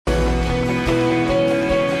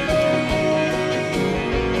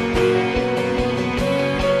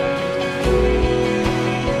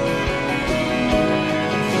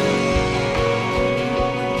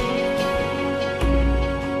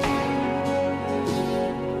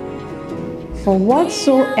For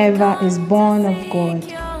whatsoever is born of God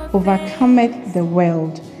overcometh the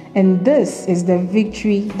world. And this is the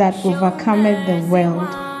victory that overcometh the world,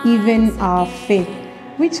 even our faith,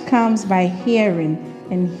 which comes by hearing,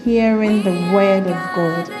 and hearing the word of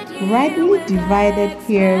God, rightly divided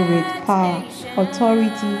here with power,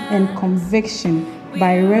 authority, and conviction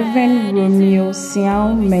by Reverend Romeo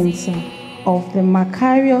Siao Mensah of the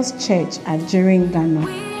Macarius Church at Jiringano.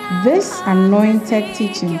 This anointed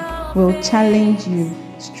teaching will challenge you,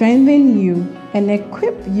 strengthen you, and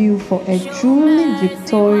equip you for a truly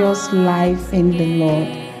victorious life in the Lord.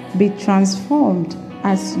 Be transformed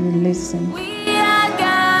as you listen. We are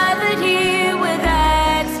gathered here with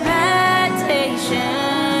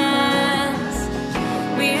expectations.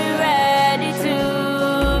 We're ready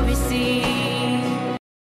to receive.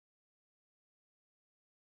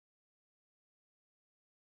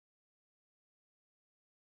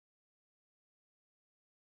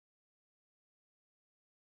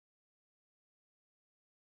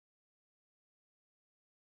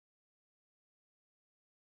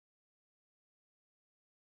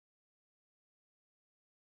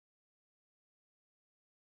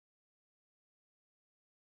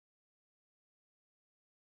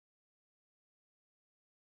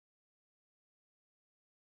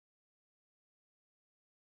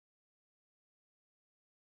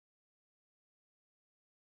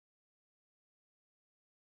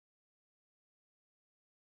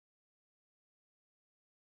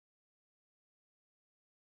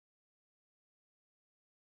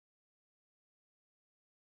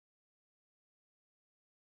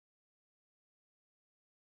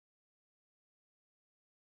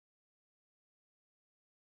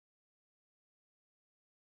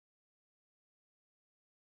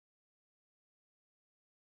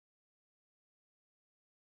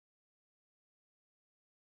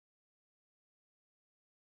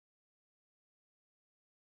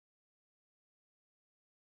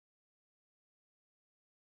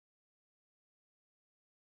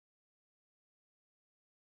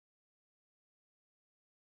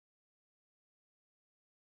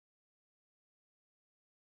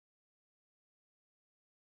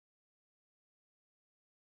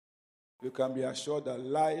 You can be assured that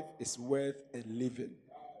life is worth a living.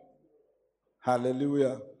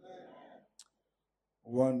 Hallelujah.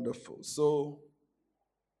 Wonderful. So,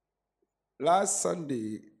 last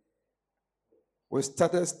Sunday, we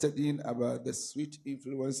started studying about the sweet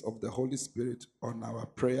influence of the Holy Spirit on our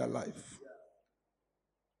prayer life.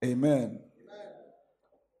 Amen.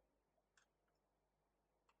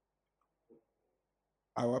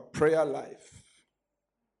 Our prayer life.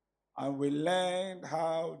 And we learned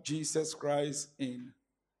how Jesus Christ in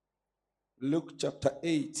Luke chapter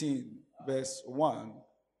 18, verse 1,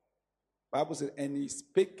 Bible says, and he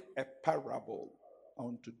spake a parable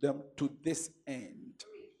unto them to this end,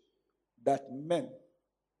 that men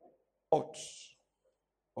ought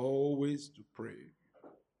always to pray.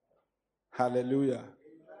 Hallelujah.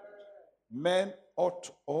 Men ought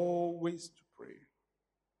always to pray.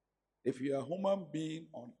 If you are a human being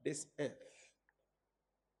on this earth,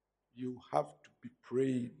 you have to be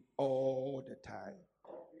praying all the time.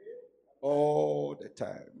 All the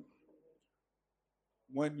time.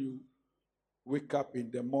 When you wake up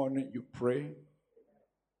in the morning, you pray.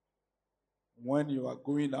 When you are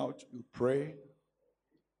going out, you pray.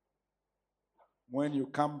 When you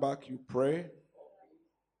come back, you pray.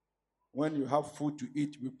 When you have food to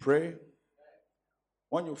eat, you pray.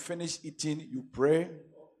 When you finish eating, you pray.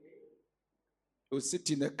 You sit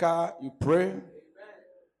in the car, you pray.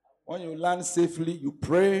 When you land safely, you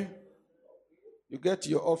pray. You get to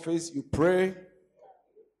your office, you pray.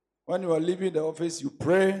 When you are leaving the office, you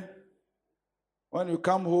pray. When you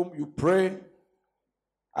come home, you pray.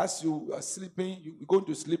 As you are sleeping, you go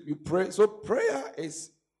to sleep, you pray. So prayer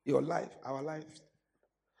is your life, our life.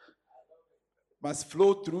 Must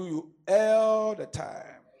flow through you all the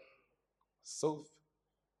time. So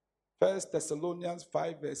 1 Thessalonians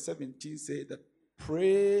 5 verse 17 say that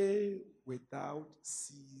pray without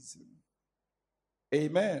ceasing.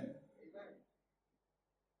 Amen.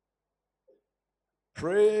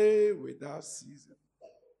 Pray without ceasing.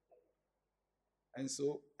 And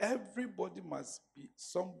so everybody must be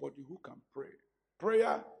somebody who can pray.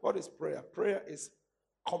 Prayer, what is prayer? Prayer is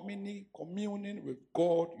communing with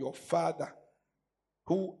God, your Father,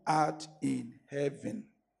 who art in heaven.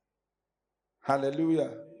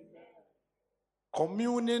 Hallelujah.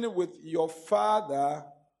 Communing with your Father,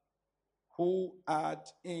 who art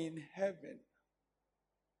in heaven.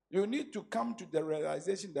 You need to come to the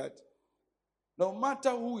realization that no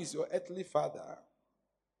matter who is your earthly father,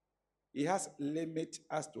 he has limit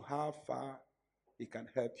as to how far he can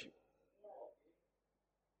help you.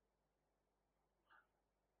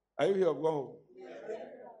 Are you here or go home?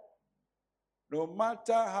 No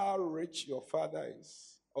matter how rich your father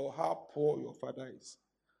is or how poor your father is,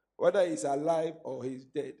 whether he's alive or he's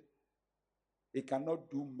dead, he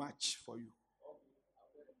cannot do much for you.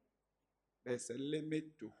 There's a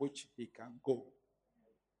limit to which he can go.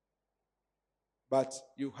 But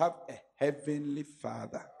you have a heavenly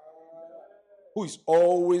Father who is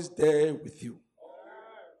always there with you.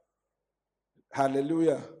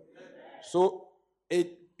 Hallelujah. So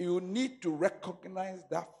you need to recognize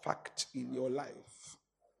that fact in your life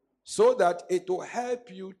so that it will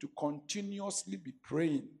help you to continuously be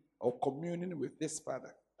praying or communing with this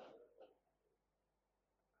Father.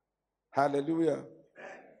 Hallelujah.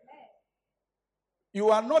 You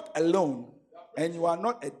are not alone and you are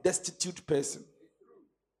not a destitute person.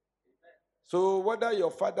 So whether your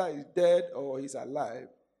father is dead or he's alive,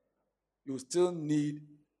 you still need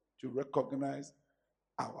to recognize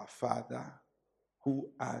our Father who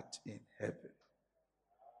art in heaven.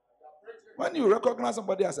 When you recognize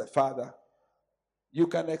somebody as a father, you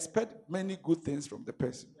can expect many good things from the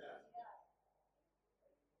person.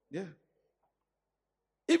 Yeah.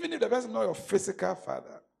 Even if the person is not your physical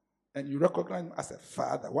father, and you recognize him as a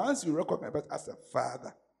father, once you recognize him as a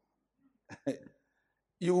father,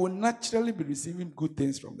 you will naturally be receiving good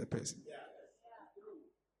things from the person.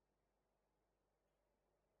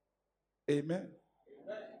 Amen.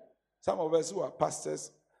 Some of us who are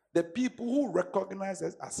pastors, the people who recognize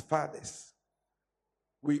us as fathers,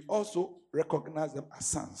 we also recognize them as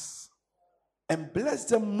sons and bless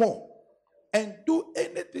them more and do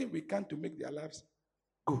anything we can to make their lives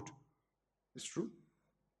good. It's true.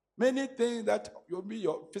 Many things that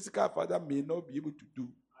your physical father may not be able to do,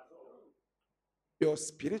 your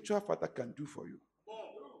spiritual father can do for you.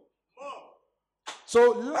 So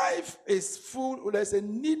life is full. There's a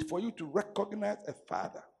need for you to recognize a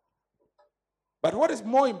father. But what is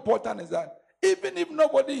more important is that even if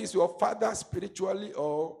nobody is your father spiritually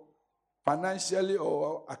or financially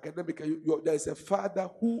or academically, there is a Father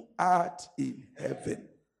who art in heaven,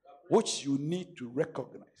 which you need to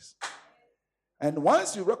recognize. And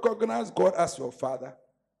once you recognize God as your Father,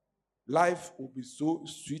 life will be so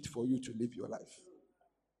sweet for you to live your life.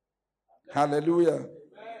 Hallelujah.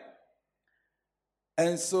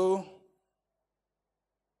 And so,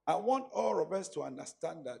 I want all of us to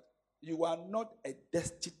understand that you are not a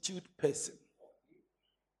destitute person.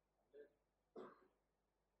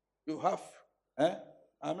 You have, you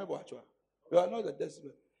are not a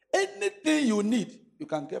destitute. Anything you need, you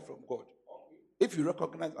can get from God if you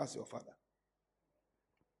recognize as your Father.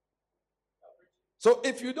 So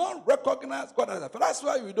if you don't recognize God as a Father, that's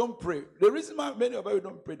why we don't pray. The reason why many of us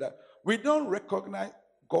don't pray that we don't recognize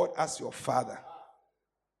God as your Father.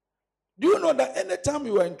 Do you know that anytime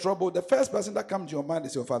you are in trouble, the first person that comes to your mind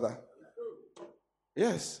is your father?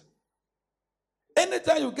 Yes.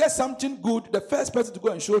 Anytime you get something good, the first person to go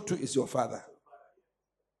and show to is your father.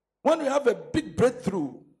 When you have a big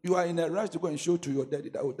breakthrough, you are in a rush to go and show to your daddy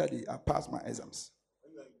that, oh, daddy, I passed my exams.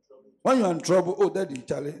 When you are in trouble, oh, daddy,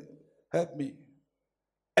 Charlie, help me.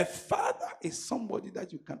 A father is somebody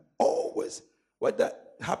that you can always, whether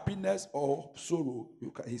happiness or sorrow,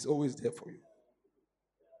 he's always there for you.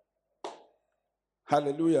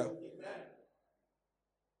 Hallelujah. Amen.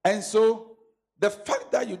 And so, the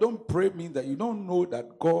fact that you don't pray means that you don't know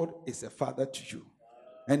that God is a father to you.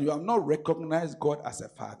 And you have not recognized God as a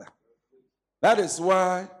father. That is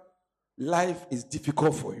why life is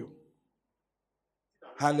difficult for you.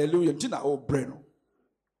 Hallelujah. Tina o breno.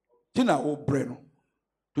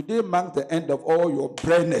 Today marks the end of all your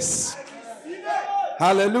brainness.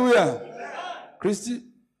 Hallelujah. Christy,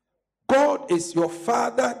 God is your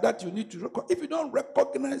Father that you need to recognize. If you don't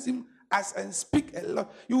recognize Him as and speak a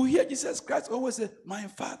lot, you hear Jesus Christ always say, my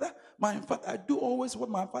Father, I do always what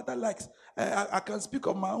my Father likes. I can speak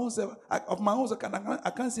of my own self, I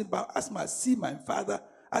can't say, but as I see my Father,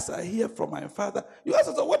 as I hear from my Father. You ask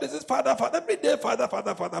yourself, what is this Father? Every day, Father.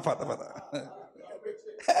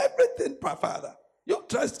 Everything, Father. You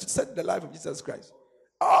try to set the life of Jesus Christ.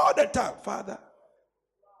 All the time, Father,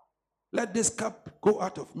 let this cup go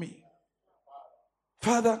out of me.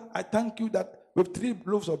 Father, I thank you that with 3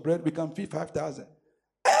 loaves of bread, we can feed 5,000.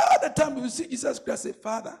 All the time you see Jesus Christ say,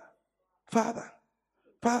 Father.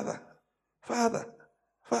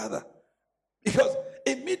 Because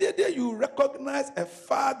immediately you recognize a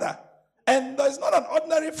Father. And there's not an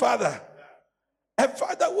ordinary Father. A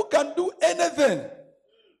Father who can do anything.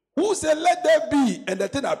 Who said, let there be, and the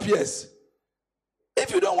thing appears.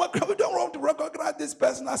 If you don't want to recognize this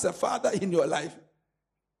person as a father in your life,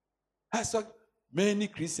 that's what many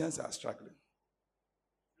Christians are struggling.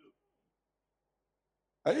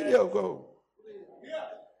 Are you there? Go.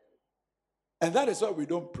 And that is why we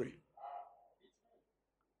don't pray.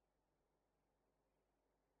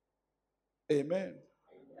 Amen.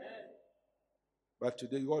 But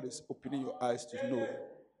today, God is opening your eyes to know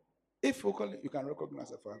if you can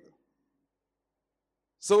recognize a Father.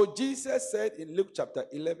 So Jesus said in Luke chapter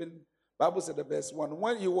 11, Bible said the verse 1,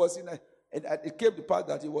 when he was and it came to pass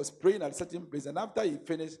that he was praying at a certain place, and after he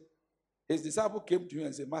finished, his disciple came to him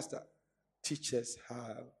and said, Master, teach us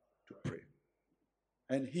how to pray.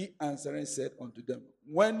 And he answering said unto them,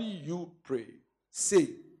 when you pray, say,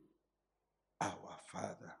 Our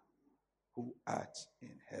Father who art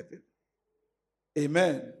in heaven.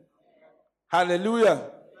 Amen. Hallelujah.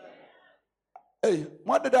 Hey,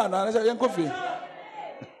 what did I say? Coffee.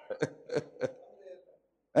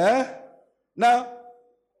 Now,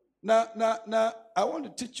 I want to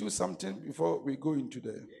teach you something before we go into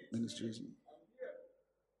the ministration.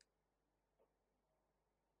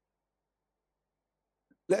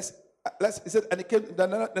 Let's. He said, and it came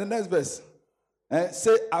the next verse.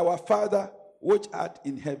 Say, Our Father which art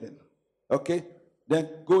in heaven. Okay, then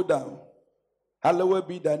go down. Hallowed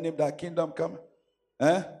be thy name, thy kingdom come.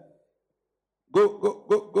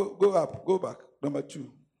 Go up, go back. Number 2.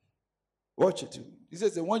 Watch it. He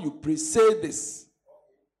says, when you pray, say this.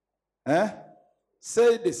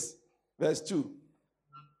 Say this. Verse 2.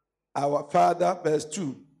 Our Father, verse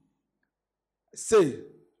 2. Say,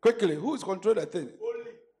 quickly, who is controlling the thing?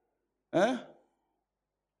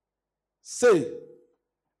 Say,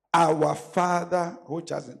 Our Father, which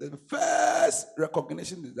has the first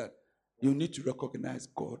recognition is that you need to recognize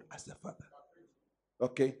God as the Father.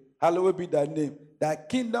 Okay? Hallowed be thy name. Thy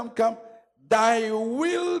kingdom come. Thy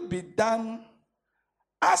will be done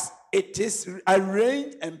as it is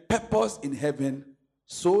arranged and purposed in heaven,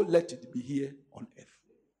 so let it be here on earth.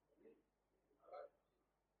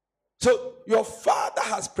 So your Father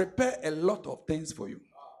has prepared a lot of things for you.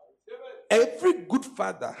 Every good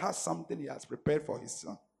father has something he has prepared for his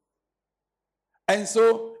son. And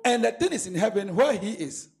the thing is in heaven where he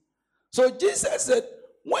is. So Jesus said,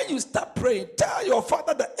 when you start praying, tell your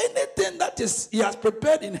Father that anything that is he has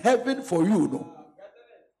prepared in heaven for you,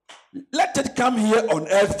 let it come here on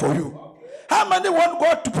earth for you. How many want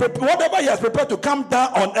God to prepare whatever he has prepared to come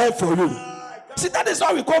down on earth for you? See, that is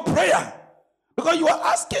why we call prayer. Because you are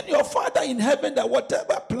asking your Father in heaven that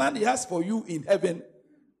whatever plan he has for you in heaven,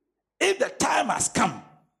 if the time has come,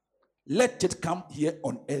 let it come here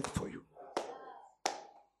on earth for you.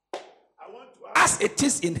 As it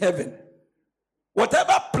is in heaven.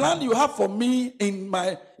 Whatever plan you have for me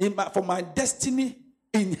for my destiny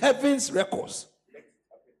in heaven's records,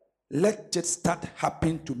 let it start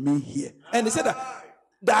happening to me here. And he said that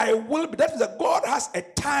thy will be, that is that God has a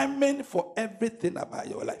timing for everything about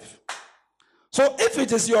your life. So if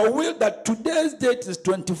it is your will that today's date is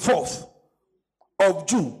 24th of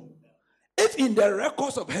June, if in the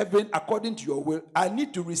records of heaven, according to your will, I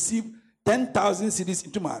need to receive 10,000 cedis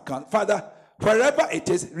into my account, Father, wherever it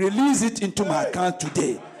is, release it into my account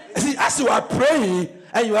today. See, as you are praying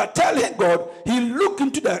and you are telling God, he look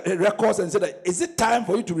into the records and said, is it time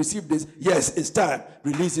for you to receive this? Yes, it's time.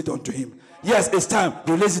 Release it unto him. Yes, it's time.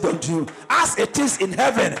 Release it unto him. As it is in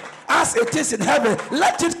heaven,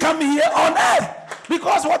 let it come here on earth.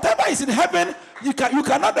 Because whatever is in heaven, you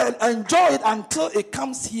cannot enjoy it until it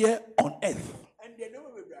comes here on earth.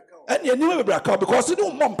 And you know because you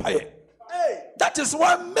don't want pay. That is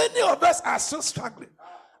why many of us are still struggling.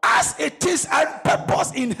 As it is a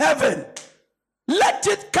purpose in heaven, let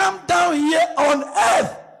it come down here on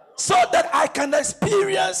earth so that I can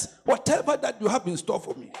experience whatever that you have in store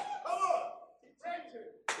for me.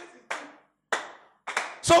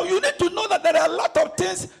 So you need to know that there are a lot of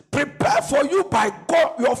things prepared for you by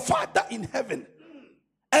God, your Father in heaven.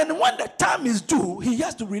 And when the time is due, he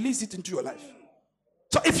has to release it into your life.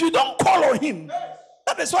 So if you don't call on him,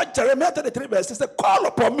 that is why Jeremiah 33 verse says, call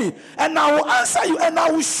upon me and I will answer you and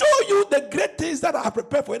I will show you the great things that I have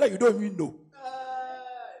prepared for you that you don't even know.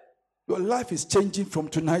 Your life is changing from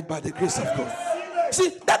tonight by the grace of God.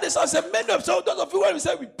 See, that is also many of those of you when we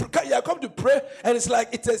say you are come to pray and it's like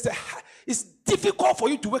it's difficult for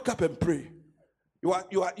you to wake up and pray. You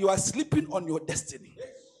are sleeping on your destiny.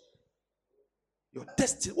 Your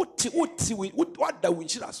destiny. What the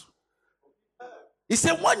wind? He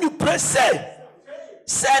said, when you pray, say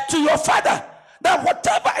to your Father that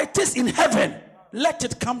whatever it is in heaven, let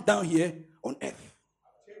it come down here on earth.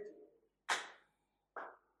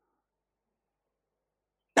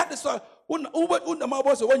 That is why when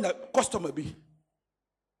the customer be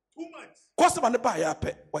 2 months. Customer never buy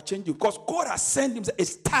what change you because God has sent him.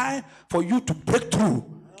 It's time for you to break through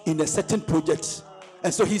in a certain project.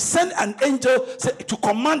 And so he sent an angel to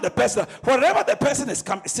command the person. Wherever the person is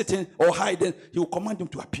sitting or hiding, he will command him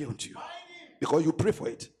to appear unto you. Because you pray for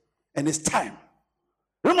it. And it's time.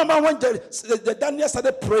 Remember when Daniel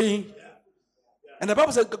started praying? And the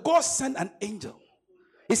Bible said, God sent an angel.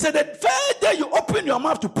 He said, the very day you open your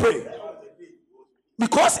mouth to pray,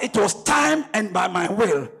 because it was time and by my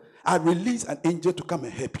will, I released an angel to come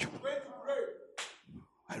and help you.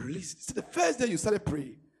 I released it. So the first day you started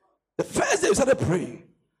praying. The first day you started praying.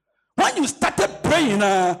 When you started praying,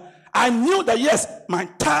 I knew that yes, my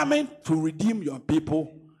timing to redeem your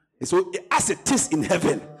people. So as it is in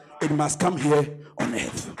heaven, it must come here on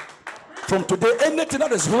earth. From today, anything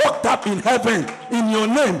that is locked up in heaven, in your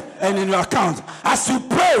name and in your account, as you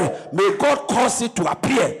pray, may God cause it to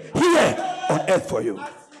appear here on earth for you.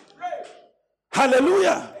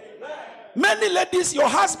 Hallelujah. Many ladies, your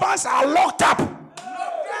husbands are locked up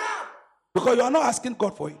because you are not asking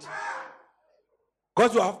God for it.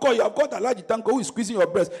 Because you have got a large tank who is squeezing your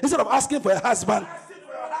breast. Instead of asking for a husband,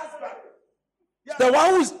 the one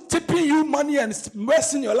who is tipping you money and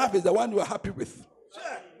messing your life is the one you are happy with.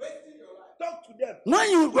 Talk to them.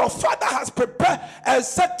 When your father has prepared a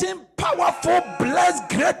certain powerful, blessed,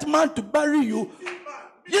 great man to marry you,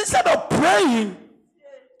 instead of praying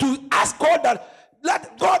to ask God that,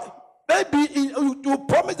 let God, maybe you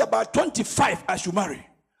promised about 25 I should marry.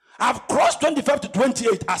 I've crossed 25 to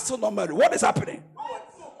 28, I still not married. What is happening?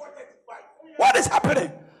 What is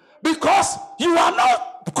happening? Because you are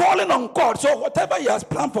not calling on God. So whatever he has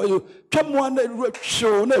planned for you, today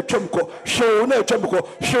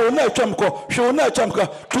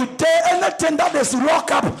anything that is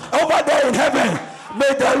locked up over there in heaven,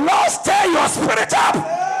 may the Lord stir your spirit up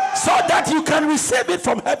so that you can receive it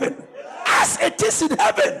from heaven. As it is in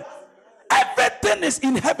heaven. Everything is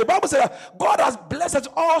in heaven. The Bible says that God has blessed us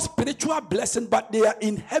all spiritual blessings, but they are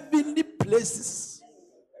in heavenly places.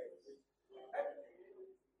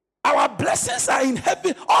 Our blessings are in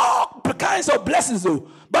heaven, all kinds of blessings, though,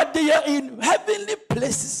 but they are in heavenly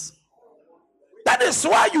places. That is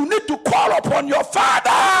why you need to call upon your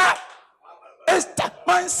Father.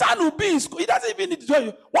 My son will be in school. He doesn't even need to tell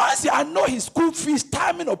you. Once I know his school fees,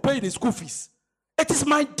 timing of paying his school fees, it is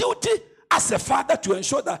my duty as a father to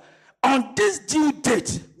ensure that on this due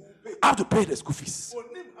date, I have to pay the school fees.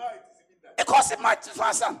 Because it's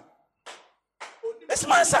my son. It's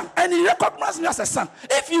my son. And he recognizes me as a son.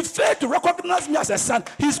 If he fails to recognize me as a son,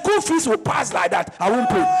 his school fees will pass like that. I won't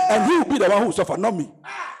pay. And he will be the one who will suffer, not me.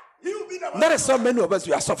 There is so many of us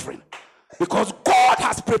who are suffering. Because God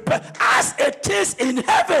has prepared as it is in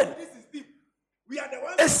heaven.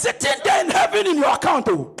 It's sitting there in heaven in your account.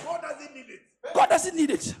 God doesn't need it. God doesn't need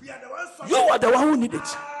it. You are the one who needs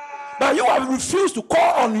it. But you have refused to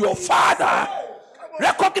call on your father,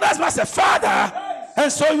 recognize him as a father,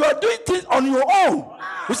 and so you are doing things on your own.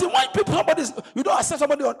 You see, when you don't accept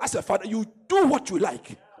somebody as a father, you do what you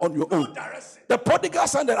like on your own. The prodigal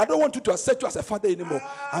son that I don't want you to accept you as a father anymore.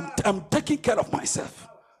 I'm taking care of myself.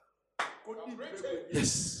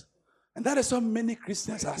 Yes. And that is why many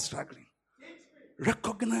Christians are struggling.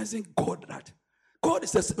 Recognizing God, that God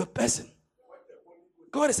is a person.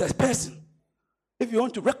 God is a person. If you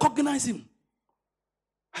want to recognize him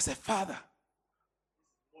as a father,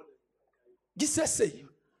 Jesus said,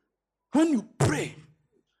 when you pray,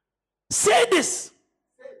 say this.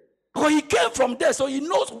 Because he came from there, so he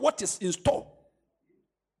knows what is in store.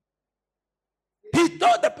 He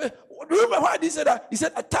thought that, remember why he said that? He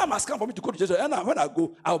said, a time has come for me to go to Jerusalem, and when I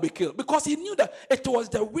go, I will be killed. Because he knew that it was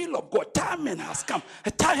the will of God. Timing has come.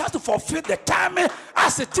 A time he has to fulfill the timing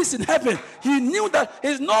as it is in heaven. He knew that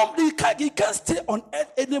he can't stay on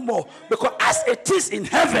earth anymore. Because as it is in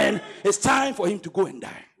heaven, it's time for him to go and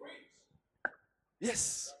die.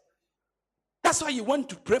 Yes. That's why he went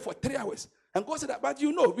to pray for 3 hours. And God said that, but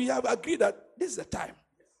you know, we have agreed that this is the time.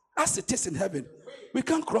 As it is in heaven, we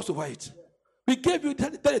can't cross over it. We gave you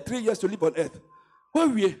 33 years to live on earth. Where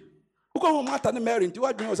we? Who come home after marrying? Do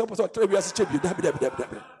I bring us up for 3 years to change?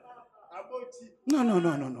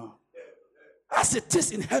 No. As it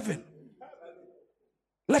is in heaven,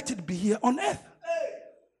 let it be here on earth.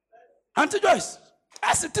 Auntie Joyce,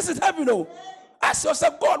 as it is in heaven, oh, ask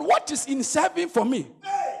yourself, God, what is in heaven for me?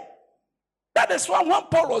 That is why when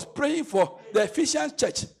Paul was praying for the Ephesians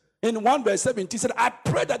church in 1 verse 17, he said, I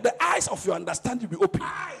pray that the eyes of your understanding be open.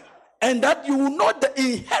 And that you will know the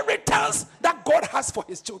inheritance that God has for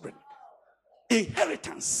his children.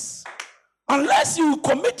 Inheritance. Unless you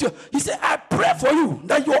commit he said, I pray for you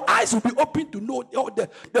that your eyes will be open to know the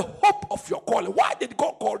hope of your calling. Why did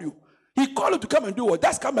God call you? He called you to come and do what?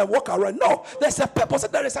 Just come and walk around. No, there's a purpose.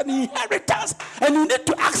 There is an inheritance. And you need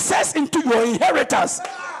to access into your inheritance.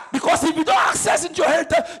 Because if you don't access into your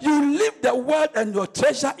heritage, you leave the world and your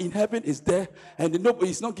treasure in heaven is there, and nobody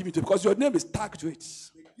is not giving to you because your name is tagged to it.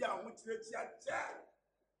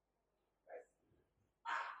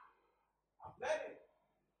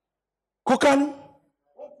 Kokanu.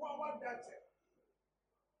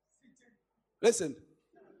 Listen,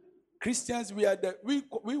 Christians, we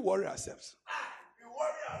worry ourselves.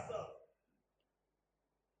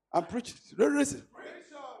 I'm preaching. Listen.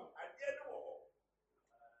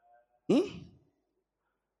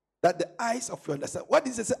 That the eyes of your understanding. What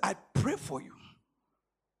does it say? I pray for you.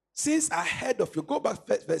 Since I heard of you, go back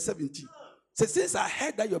verse 17. Say, since I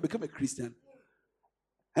heard that you have become a Christian.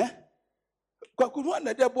 Could one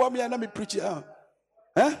day let me preach it out?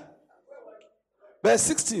 Verse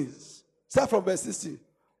 16. Start from verse 16.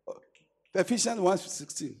 Ephesians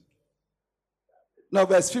 1:16. Now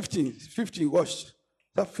verse 15. 15, watch.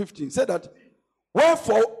 Start 15. Say that.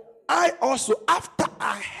 Wherefore I also, after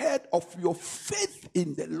I heard of your faith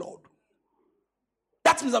in the Lord.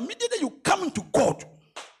 That means immediately you come into God.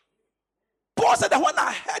 Paul said that when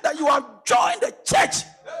I heard that you have joined the church.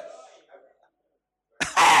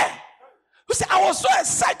 You see, I was so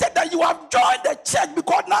excited that you have joined the church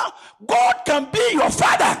because now God can be your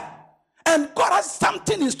father. And God has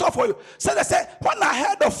something in store for you. So they said, when I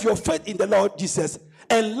heard of your faith in the Lord Jesus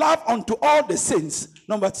and love unto all the saints.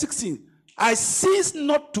 Number 16. I cease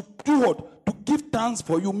not to do what? To give thanks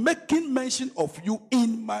for you, making mention of you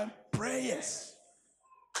in my prayers.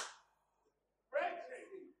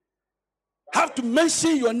 Have to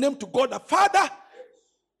mention your name to God the Father.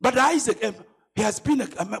 But Isaac, he has been a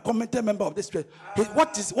commented member of this church.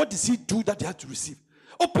 What does he do that he had to receive?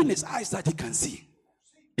 Open his eyes that he can see.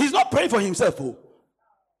 He's not praying for himself.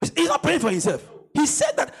 He's not praying for himself. He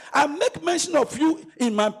said that I make mention of you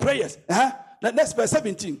in my prayers. Next verse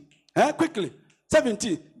 17. Quickly.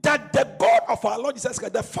 17. That the God of our Lord Jesus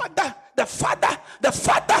Christ, the Father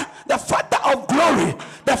of glory,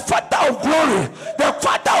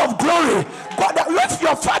 God, with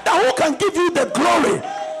your Father who can give you the glory.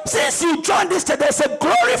 Since you joined this church, there's a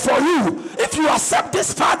glory for you. If you accept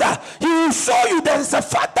this Father, He will show you there is a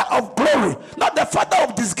Father of glory, not the Father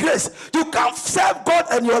of disgrace. You can't serve God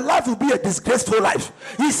and your life will be a disgraceful life.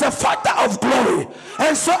 He's a Father of glory.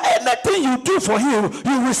 And so anything you do for Him,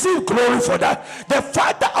 you receive glory for that. The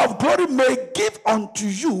Father of glory may give unto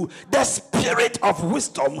you the spirit of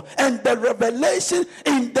wisdom and the revelation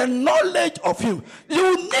in the knowledge of Him.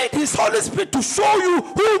 You need His Holy Spirit to show you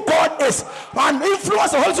who God is and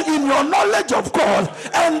influence the Holy Spirit in your knowledge of God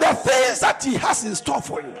and the things that He has in store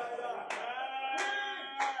for you.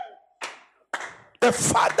 The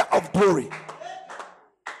Father of glory.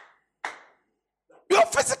 Your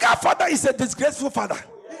physical father is a disgraceful father.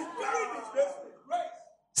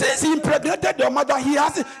 Since he impregnated your mother, he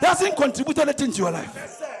hasn't contributed anything to your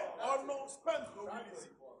life.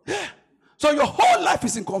 Yeah. So your whole life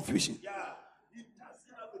is in confusion.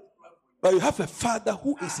 But you have a Father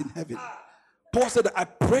who is in heaven. Paul said that I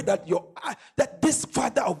pray that that this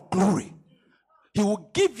Father of glory, He will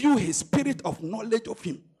give you His spirit of knowledge of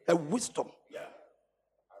Him and wisdom.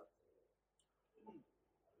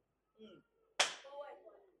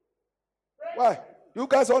 Why? You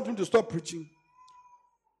guys want me to stop preaching?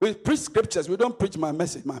 We preach scriptures. We don't preach my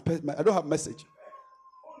message. I don't have message.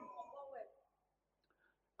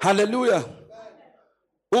 Hallelujah.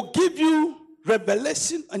 Will give you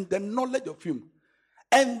revelation and the knowledge of Him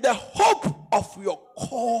and the hope of your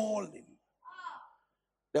calling.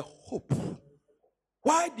 The hope.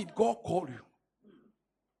 Why did God call you?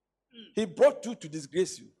 He brought you to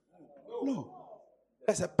disgrace you. No.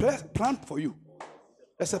 There's a plan for you.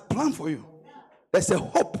 There's a plan for you. There's a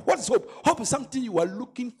hope. What is hope? Hope is something you are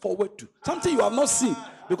looking forward to. Something you have not seen.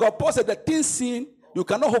 Because Paul said the things seen, you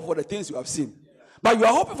cannot hope for the things you have seen. But you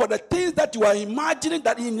are hoping for the things that you are imagining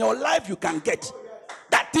that in your life you can get.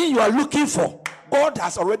 That thing you are looking for, God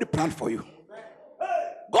has already planned for you.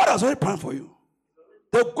 God has already planned for you.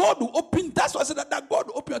 The God will open, that's why I said that God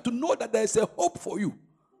will open you to know that there is a hope for you.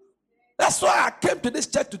 That's why I came to this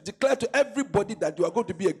church to declare to everybody that you are going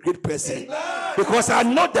to be a great person. Because I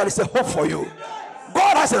know there is a hope for you.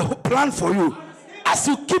 God has a plan for you. As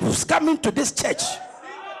you keep coming to this church,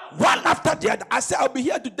 one after the other, I say I'll be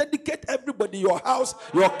here to dedicate everybody, your house,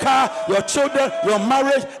 your car, your children, your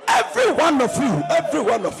marriage, every one of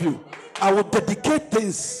you. I will dedicate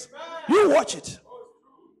things. You watch it.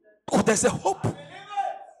 Because there's a hope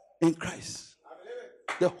in Christ.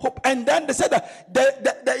 The hope. And then they said that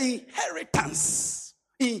the inheritance.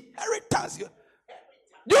 Do you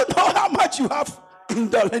know how much you have in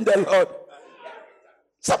the Lord?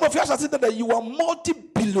 Some of you are sitting there, you are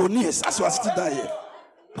multi-billionaires. That's why you are sitting there here.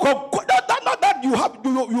 Because not that you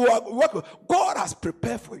you are working. God has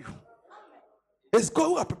prepared for you. It's God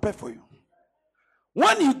who has prepared for you.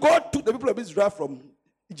 When God took the people of Israel from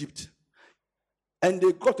Egypt, and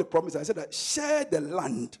they got the promise, I said that share the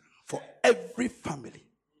land for every family.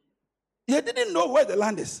 He didn't know where the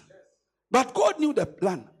land is, but God knew the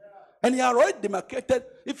land, and He had already demarcated.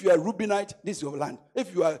 If you are Reubenite, this is your land.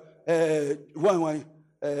 If you are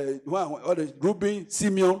Reuben,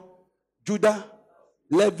 Simeon, Judah,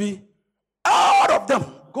 Levi, all of them,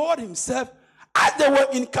 God Himself, as they were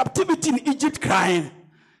in captivity in Egypt crying,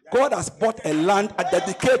 God has bought a land, a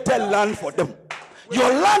dedicated land for them. Your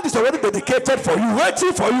land is already dedicated for you,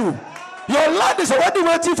 waiting for you. Your land is already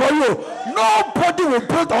waiting for you. Nobody will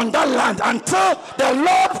build on that land until the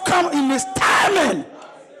Lord come in His timing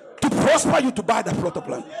to prosper you to buy the plot of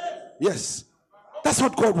land. Yes, that's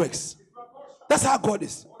what God works. That's how God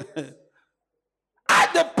is. And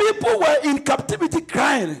the people were in captivity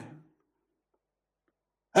crying.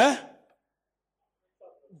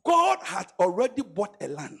 God had already bought a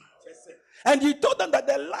land. And He told them that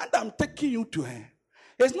the land I'm taking you to,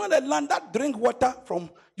 it's not a land that drink water from,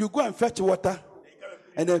 you go and fetch water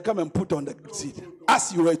and then come and put on the seed,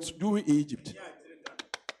 as you were doing in Egypt.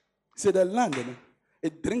 See, the land,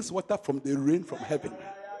 it drinks water from the rain from heaven.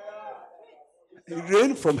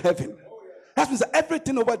 Rain from heaven. That means that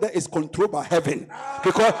everything over there is controlled by heaven.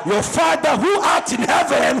 Because your Father who art in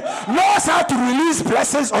heaven knows how to release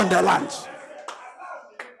blessings on the land.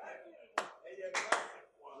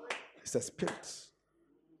 It's the Spirit.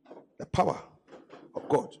 The power of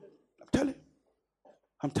God.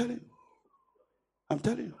 I'm telling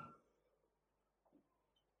you.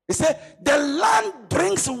 He said, the land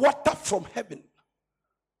brings water from heaven.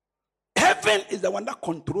 Heaven is the one that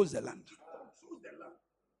controls the land.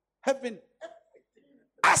 Heaven,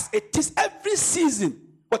 as it is every season,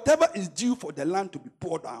 whatever is due for the land to be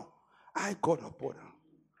poured down, God will pour down.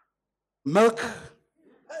 Milk,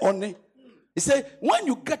 honey. He said, when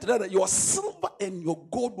you get that, your silver and your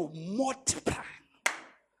gold will multiply.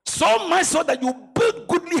 So much so that you build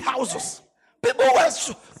goodly houses. People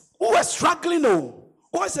who were struggling,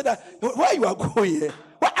 God said that, where you are going here,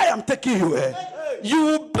 where I am taking you here, you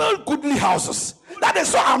will build goodly houses. That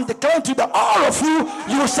is why I'm declaring to you that all of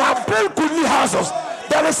you shall build goodly houses.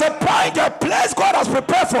 There is a point, a place God has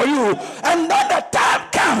prepared for you. And when the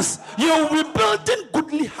time comes, you will be building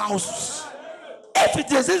goodly houses. If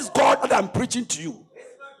it is this God that I'm preaching to you,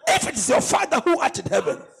 if it is your Father who art in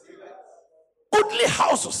heaven, goodly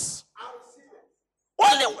houses.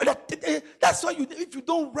 That's why if you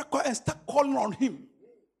don't record and start calling on Him,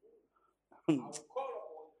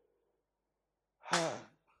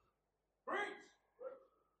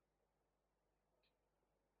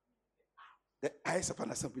 the eyes of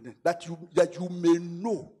understanding that you may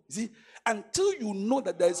know. See, until you know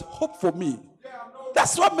that there is hope for me.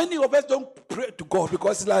 That's why many of us don't pray to God,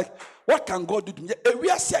 because it's like, what can God do to me? We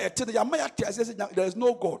are saying there is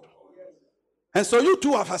no God. And so you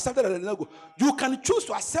too have accepted that there is no God. You can choose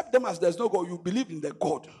to accept them as there is no God. You believe in the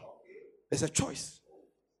God. It's a choice.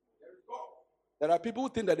 There are people who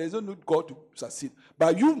think that there is no need God to succeed.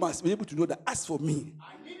 But you must be able to know that as for me,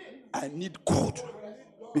 I need God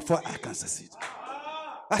before I can succeed.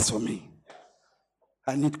 As for me,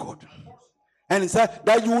 I need God. And it said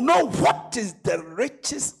that you know what is the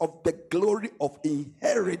riches of the glory of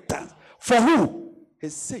inheritance. For who?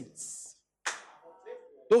 His saints.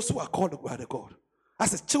 Those who are called by the God.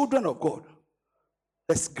 As the children of God.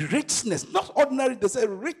 There's richness. Not ordinary. There's a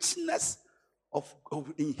richness of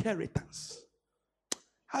inheritance.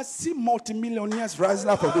 I see multimillionaires rising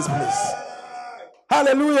up of this place.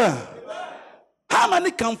 Hallelujah. How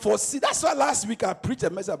many can foresee? That's why last week I preached a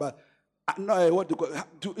message about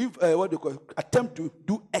attempt to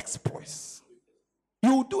do exploits.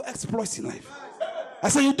 You do exploits in life. I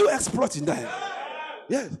say you do exploits in life.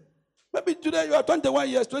 Yes. Maybe today you are 21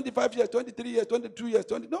 years, 25 years, 23 years, 22 years,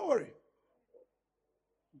 20. Don't worry.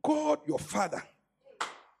 God, your Father,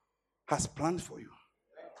 has planned for you.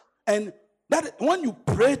 And that when you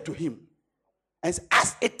pray to Him, and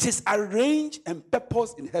as it is arranged and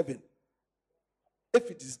purposed in heaven,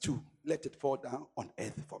 if it is true, let it fall down on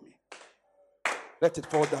earth for me. Let it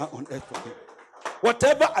fall down on earth for me.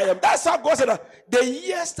 Whatever I am. That's how God said that the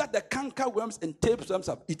years that the cankerworms and tapeworms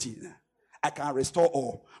have eaten, I can restore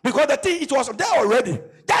all. Because the thing, it was there already.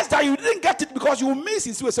 That's that you didn't get it because you missed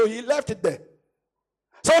His way, so He left it there.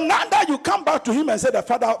 So now that you come back to Him and say, that,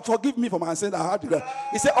 Father, forgive me for my sins, I had to do.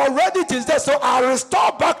 He said, already it is there, so I'll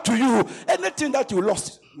restore back to you anything that you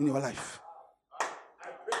lost in your life.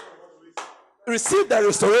 Receive the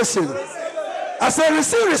restoration. I say,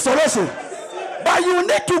 receive restoration. But you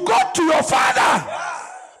need to go to your Father.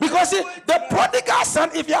 Because see, the prodigal son,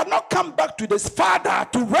 if he had not come back to his father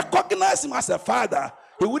to recognize him as a father,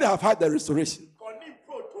 he would have had the restoration.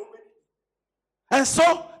 And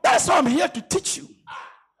so that's why I'm here to teach you.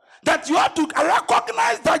 That you have to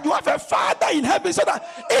recognize that you have a father in heaven, so that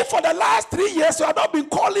if for the last 3 years you have not been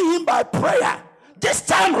calling him by prayer, this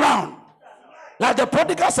time round, like the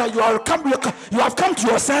prodigal son, you have come to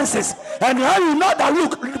your senses, and now you know that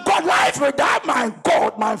look, God, life without my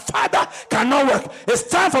God, my father, cannot work. It's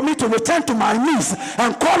time for me to return to my knees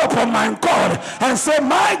and call upon my God and say,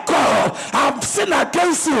 my God, I've sinned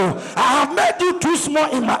against you. I have made you too small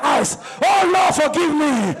in my eyes. Oh Lord, forgive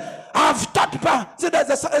me. I've thought about, see,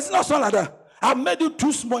 it's not so like that. I've made you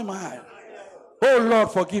too small in my eye. Oh Lord,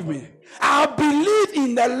 forgive me. I believe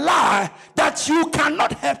in the lie that you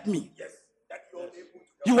cannot help me.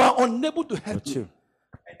 You are unable to help me. You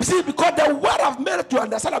see, because the word I've made to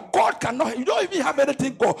understand that God cannot, you don't even have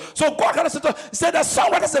anything God. So God cannot say the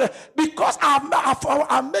songwriter said, because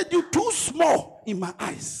I made you too small in my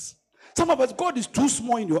eyes. Some of us, God is too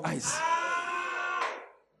small in your eyes.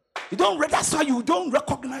 That's why you don't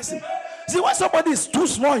recognize him. See, when somebody is too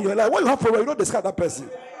small in your life, when you have a problem, you don't discard that person.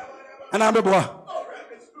 And I'm a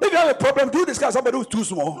if you have a problem, do you discuss somebody who's too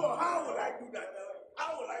small? How will I do that?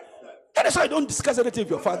 That is why you don't discuss anything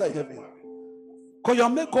with your father in heaven. Because you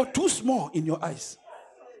have made God too small in your eyes.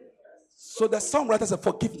 So the songwriter said,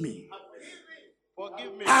 forgive me.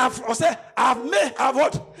 Forgive me. I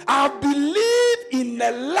believe in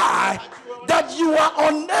a lie that you are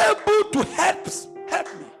unable to help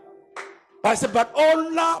me. I said, but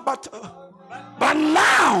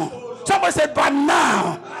now. Somebody said, but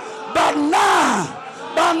now,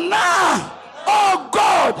 oh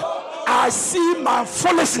God, I see my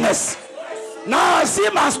foolishness. Now I see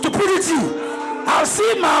my stupidity. I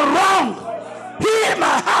see my wrong. Heal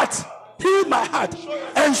my heart,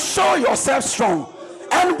 and show yourself strong.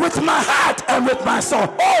 And with my heart and with my soul,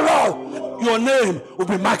 oh Lord, your name will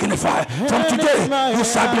be magnified. From today, you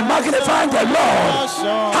shall be magnifying the Lord.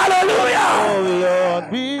 Hallelujah.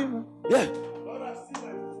 Yeah.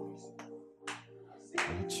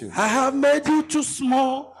 I have made you too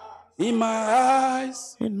small in my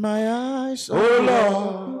eyes. In my eyes, oh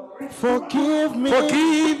Lord, forgive me.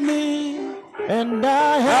 And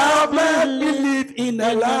I have believed in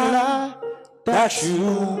a lie that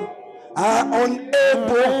you are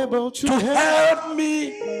unable to help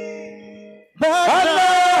me. But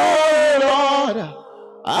now, Lord,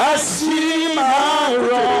 I see my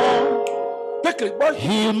wrong.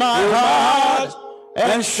 Heal my heart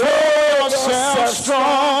and show yourself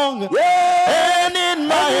strong. Yeah. And in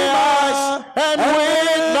my eyes and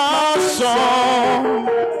with my song,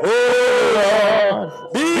 oh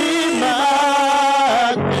Lord, be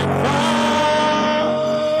magnified.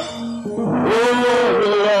 Oh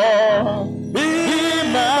Lord, be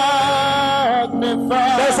magnified.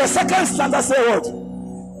 There's a second stanza. Say what?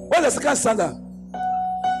 What's the second stanza?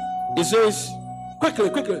 It says,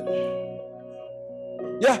 quickly.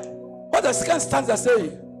 Yeah. What does the second stanza say?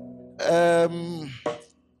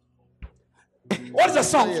 What is the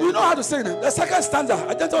song? You know how to sing it. The second stanza.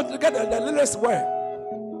 I just want to get the lyrics word.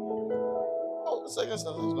 Oh, the second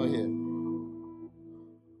stanza is not here.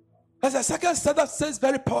 There's a second stanza that says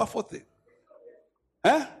very powerful thing.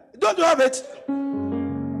 Don't you have it?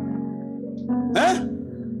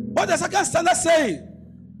 What does the second stanza say?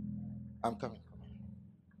 I'm coming.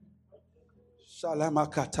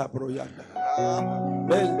 Shalamakata broyanda.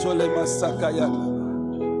 Bentole masakayanda.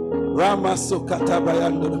 Ramasukata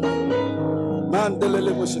bayanda.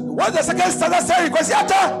 Mandelele mushik. What does the second stanza say?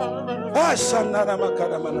 Kwasiata. Shanana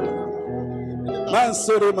makara mana.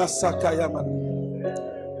 Mansuri masakayama.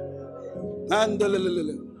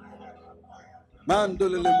 Mandelele.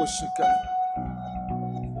 Mandelele mushika.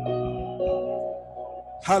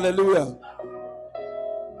 Hallelujah.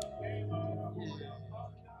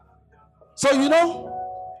 So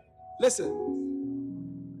listen.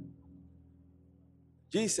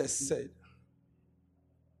 Jesus said,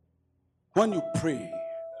 when you pray,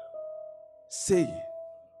 say,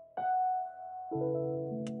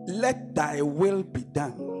 let thy will be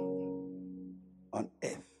done on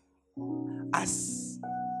earth as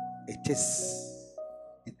it is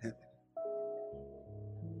in heaven.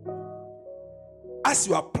 As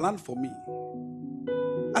you have planned for me,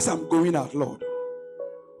 as I'm going out, Lord,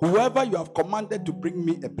 whoever you have commanded to bring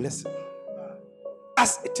me a blessing,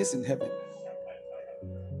 as it is in heaven,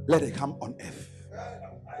 let it come on earth.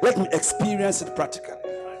 Let me experience it practically.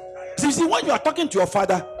 So you see, when you are talking to your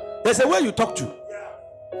father, there's a way you talk to.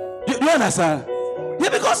 You understand? Yeah,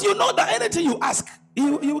 because you know that anything you ask, he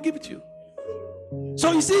will give it to you.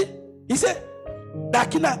 So you see, he said,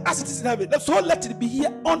 That as it is in heaven, so let it be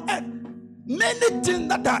here on earth. Many things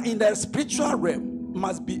that are in the spiritual realm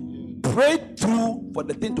must be prayed through for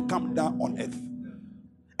the thing to come down on earth.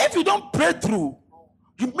 If you don't pray through,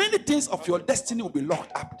 many things of your destiny will be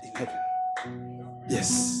locked up in heaven.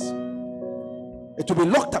 Yes, it will be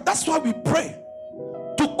locked up. That's why we pray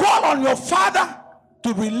to call on your Father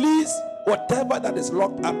to release whatever that is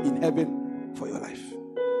locked up in heaven for your life.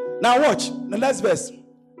 Now watch the next verse.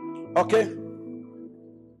 Okay,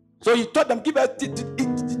 so he told them, give us day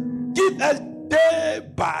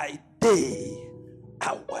by day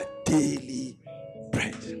our daily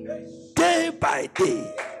bread. Day by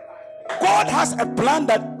day. God has a plan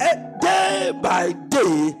that day by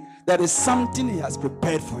day there is something he has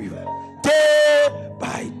prepared for you. Day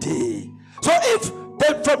by day. So if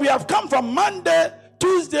we have come from Monday,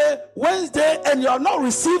 Tuesday, Wednesday, and you have not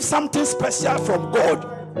received something special from God,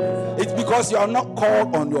 it's because you are not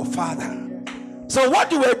called on your Father. So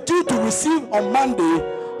what you were due to receive on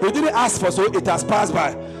Monday, you didn't ask for, so it has passed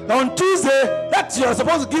by. Now on Tuesday, that you are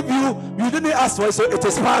supposed to give you didn't ask for it, so it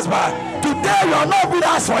is passed by. Today you are not going to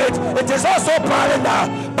ask for it, it is also passing now.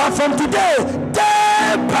 But from today,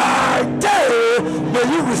 day by day, may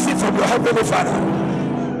you receive from your Heavenly Father.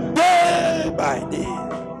 Day by day.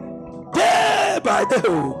 Day by day.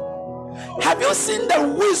 Have you seen the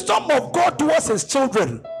wisdom of God towards his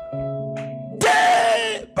children?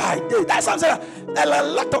 Day by day. That's what I'm saying. There are a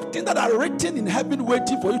lot of things that are written in heaven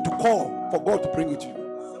waiting for you to call for God to bring it to you.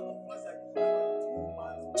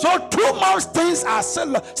 So 2 months things are still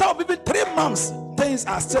locked. Some people 3 months things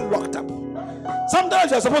are still locked up.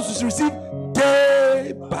 Sometimes you're supposed to receive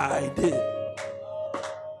day by day.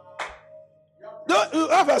 Don't you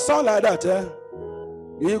have a song like that?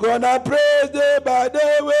 You're gonna praise day by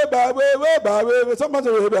day, way by way, way by way. Somebody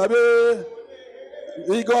way by way.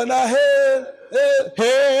 We're gonna hail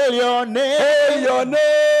your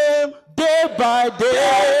name, day by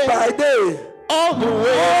day, all the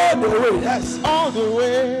way, yes, all the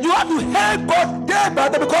way. You have to hail God day by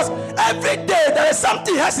day, because every day there is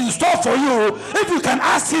something he has in store for you. If you can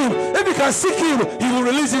ask him, if you can seek him, he will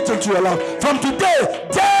release it into your life. From today,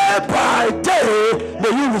 day by day,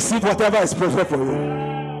 may you receive whatever is prepared for you.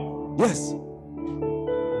 Yes.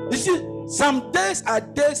 You see, some days are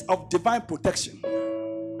days of divine protection.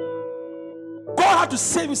 God had to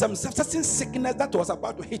save you from certain sickness that was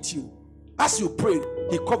about to hit you. As you prayed,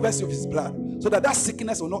 he covers you with his blood so that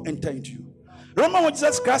sickness will not enter into you. Remember when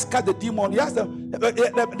Jesus Christ cast the demon? He asked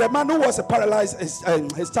the man who was paralyzed, his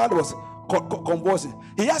child was convulsing.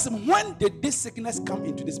 He asked him, when did this sickness come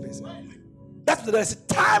into this person? There's a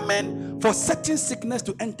timing for certain sickness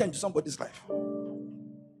to enter into somebody's life.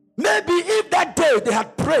 Maybe if that day they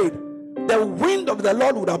had prayed, the wind of the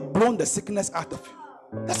Lord would have blown the sickness out of you.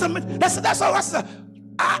 That's how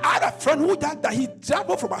I had a friend who died that he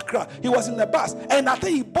traveled from Accra. He was in the bus, and I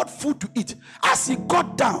think he bought food to eat. As he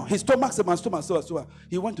got down, his stomach, so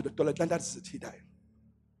he went to the toilet, and that's it. He died.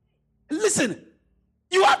 Listen,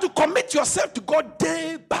 you have to commit yourself to God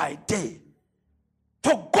day by day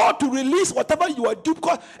for God to release whatever you are doing,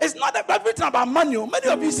 because it's not everything about money. Many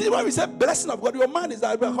of you see when we say blessing of God, your mind is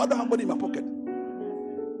that I have money in my pocket.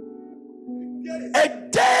 A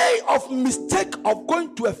day of mistake of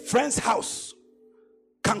going to a friend's house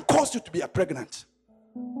can cause you to be pregnant.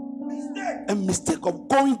 A mistake of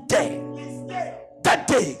going there. That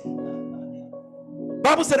day.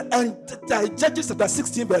 Bible said, and Judges chapter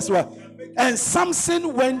 16 verse 1. And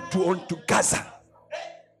Samson went unto Gaza.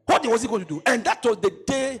 What was he going to do? And that was the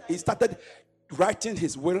day he started writing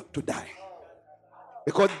his will to die.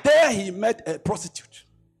 Because there he met a prostitute.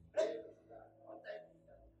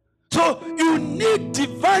 So you need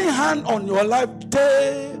divine hand on your life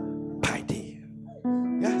day by day.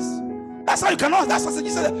 Yes. That's how you cannot. That's what he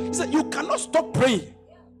said you cannot stop praying.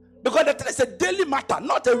 Because the thing is a daily matter,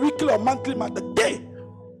 not a weekly or monthly matter. Day.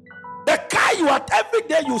 The car you are every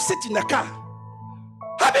day you sit in the car.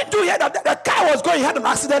 Haven't you heard that the car was going, he had an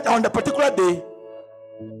accident on the particular day?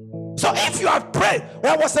 So if you have prayed,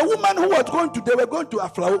 there was a woman who was they were going to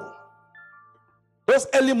Aflao. It was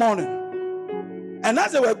early morning. And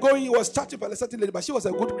as they were going, he was chatting for a certain lady, but she was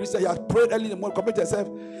a good Christian. He had prayed early in the morning, committed herself.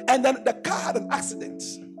 And then the car had an accident.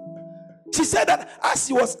 She said that as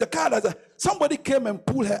he was the car, somebody came and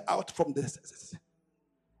pulled her out from this.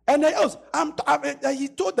 And he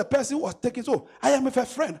told the person who was taking, so I am with a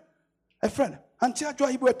friend. And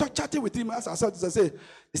we were chatting with him as I said,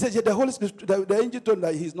 he said, yeah, the Holy Spirit, the angel told him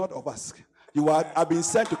that he's not of us. I've been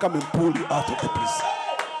sent to come and pull you out of the place.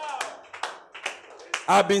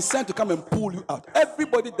 I've been sent to come and pull you out.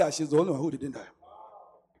 Everybody died. She's the only one who didn't die.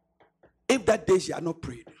 If that day she had not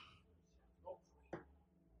prayed,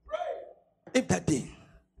 if that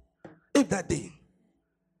day,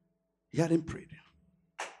 he hadn't prayed.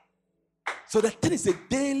 So the thing is a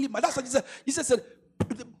daily. That's what Jesus said.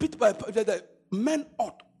 The men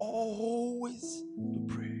ought always to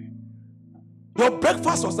pray. Your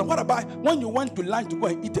breakfast was done. What about when you went to lunch to go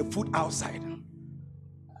and eat the food outside?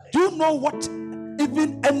 Do you know what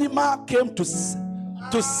even animal came to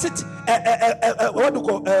sit? What do you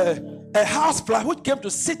call a housefly which came to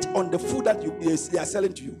sit on the food that they are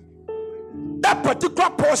selling to you. That particular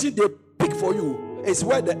portion they pick for you is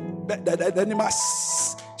where the animal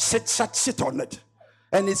shit on it,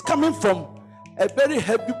 and it's coming from a very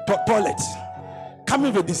heavy toilet,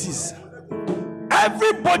 coming with disease.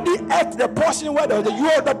 Everybody ate the portion where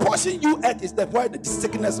the portion you ate is where the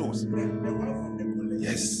sickness was.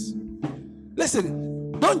 Yes.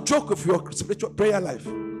 Listen, don't joke with your spiritual prayer life.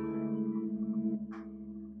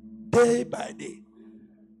 Day by day.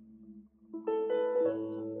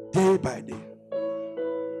 Day by day.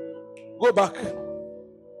 Go back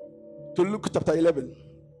to Luke chapter 11.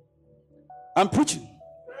 I'm preaching.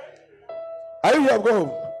 Are you here? Go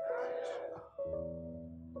home.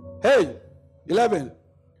 Hey, 11.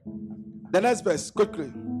 The next verse,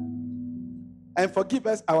 quickly. And forgive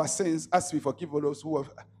us our sins as we forgive all those who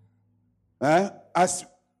have. As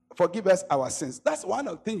forgive us our sins. That's one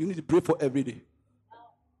of the things you need to pray for every day.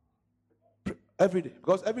 Every day.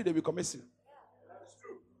 Because every day we commit sin.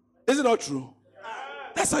 Is it not true?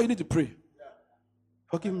 That's how you need to pray.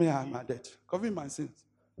 Forgive me, I'm my debt. Forgive my sins.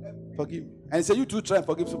 Forgive me. And say, you too try and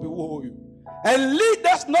forgive some people who owe you. And lead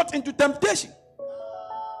us not into temptation.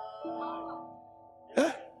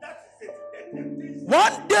 Yeah?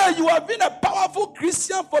 One day you have been a powerful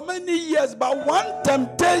Christian for many years, but one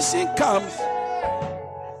temptation comes,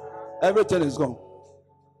 everything is gone.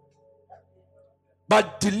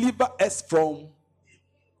 But deliver us from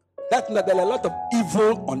that. There are a lot of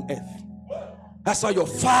evil on earth. That's why your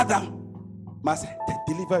Father must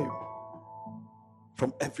deliver you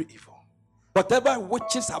from every evil. Whatever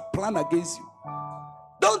witches have planned against you,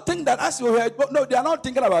 don't think that as you heard. No, they are not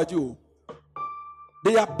thinking about you.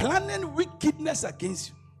 They are planning wickedness against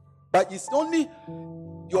you. But it's only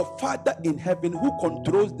your Father in heaven who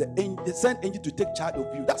controls the angel, the sent angel to take charge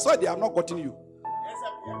of you. That's why they have not gotten you.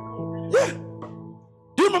 Yeah.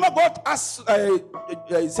 Do you remember God asked,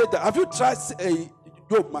 he said, have you tried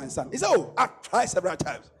Job, my son? He said, oh, I've tried several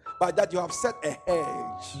times. But that you have set a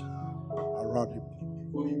hedge around him.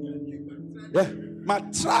 Yeah.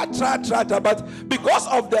 But because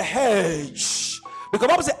of the hedge, because the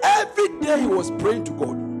Bible says every day he was praying to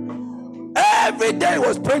God. Every day he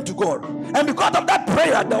was praying to God. And because of that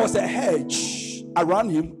prayer, there was a hedge around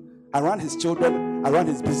him, around his children, around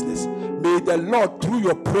his business. May the Lord, through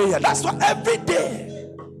your prayer, that's what every day,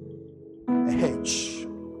 a hedge.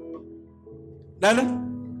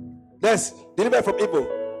 Then, let's deliver from evil.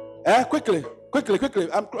 Quickly.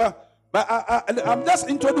 I'm just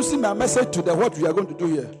introducing my message to what we are going to do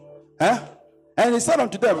here. And he said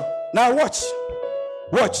unto them, now watch.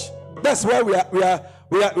 That's where we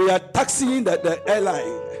are taxiing the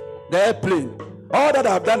airline, the airplane. All that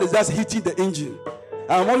I've done is just hitting the engine.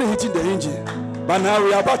 I'm only hitting the engine. But now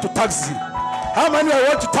we are about to taxi. How many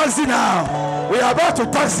want to taxi now? We are about to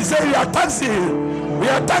taxi. Say we are taxiing. We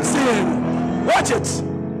are taxiing. Watch it.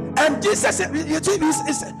 And Jesus said, we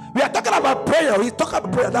are talking about prayer. We talk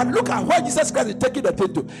about prayer. Now look at where Jesus Christ is taking the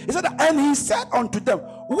thing to. He said, and he said unto them,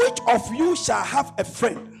 which of you shall have a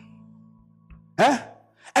friend?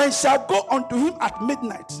 And shall go unto him at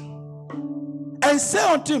midnight and say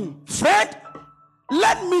unto him, friend,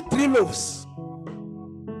 lend me 3 loaves.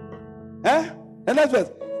 The next verse.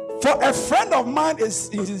 For a friend of mine is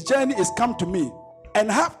in his journey is come to me,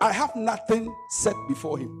 and I have nothing set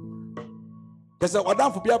before him. How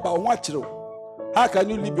can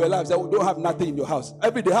you live your life that you don't have nothing in your house?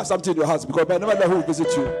 Every day have something in your house, because I never know who will visit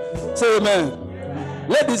you. Say amen.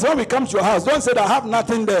 Ladies, when we come to your house, don't say that I have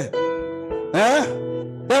nothing there.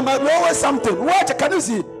 There might be always something. Watch, can you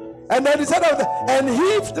see? And then he said, and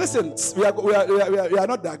he, listen, we are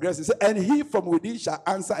not digressing. And he from within shall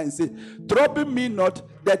answer and say, trouble me not,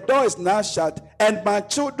 the door is now shut, and my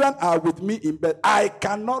children are with me in bed. I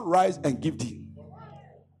cannot rise and give thee.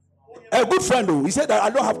 A good friend, though, he said that I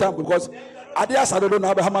don't have time because I don't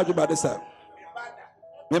know how much about this time.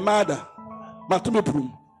 My mother,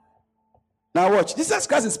 now watch. Jesus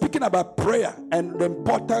Christ is speaking about prayer and the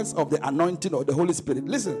importance of the anointing of the Holy Spirit.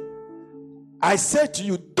 Listen, I said to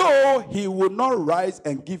you, though he will not rise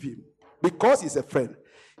and give him because he's a friend,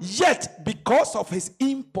 yet because of his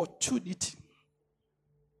importunity,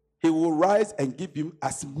 he will rise and give him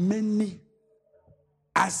as many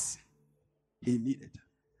as he needed.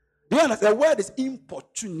 Do you understand? The word is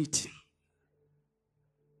importunity.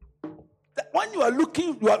 when you are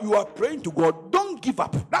looking, you are praying to God, don't give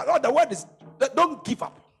up. That the word is don't give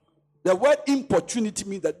up. The word importunity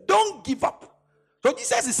means that don't give up. So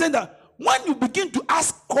Jesus is saying that when you begin to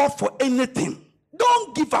ask God for anything,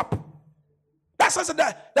 don't give up. That's why I said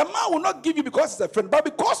that the man will not give you because he's a friend, but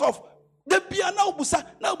because of the piano busa.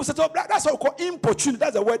 That's what we call importunity.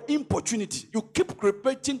 That's the word importunity. You keep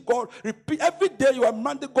repeating God, repeat every day. You are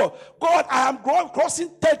demanding God. God, I am crossing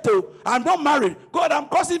 30. I'm not married. God, I'm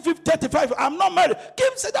crossing 50, 35. I'm not married.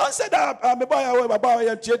 Don't say that.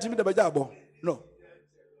 No.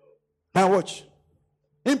 Now watch.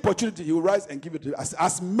 Importunity, he will rise and give it to you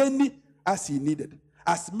as many as he needed.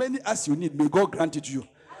 As many as you need, may God grant it to you.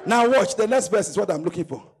 Now watch. The next verse is what I'm looking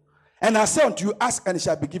for. And I say unto you, ask and it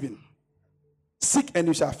shall be given. Seek and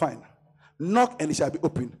you shall find. Knock and it shall be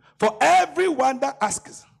opened. For everyone that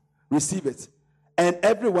asks, receive it. And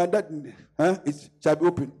everyone that it shall be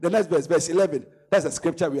opened. The next verse, verse 11. That's the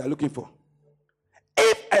scripture we are looking for.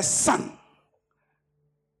 If a son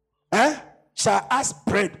shall ask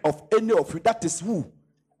bread of any of you, that is who?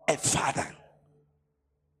 A father.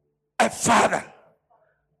 A father.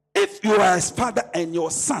 If you are his father and your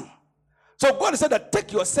son. So God said that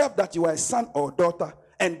take yourself that you are a son or daughter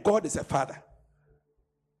and God is a father.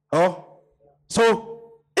 Oh,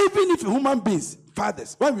 so even if human beings,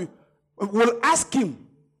 fathers, when we will ask him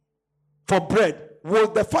for bread,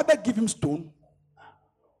 will the father give him stone?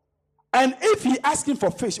 And if he asks him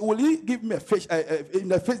for fish, will he give me a fish?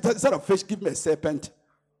 Instead of fish, give me a serpent?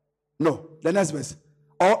 No. The next verse.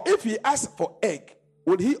 Or if he asks for egg,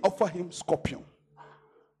 will he offer him scorpion?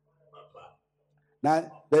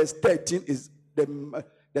 Now, verse 13 is the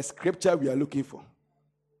scripture we are looking for.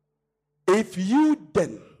 If you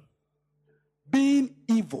then, being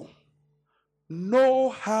evil, know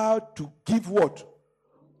how to give what?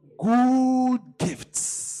 Good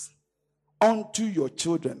gifts unto your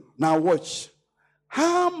children. Now watch.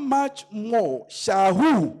 How much more shall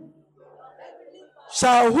who?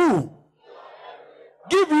 Shall who?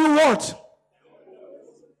 Give you what?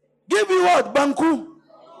 Give you what? Banku?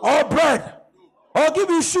 Or bread? Or give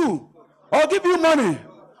you shoe? Or give you money?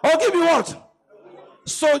 Or give you what?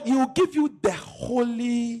 So he will give you the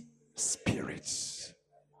Holy Spirit.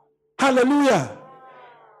 Hallelujah.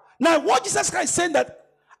 Now what Jesus Christ is saying that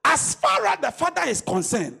as far as the Father is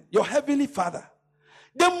concerned, your heavenly Father,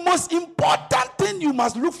 the most important thing you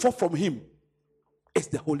must look for from him is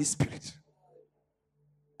the Holy Spirit.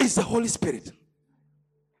 It's the Holy Spirit.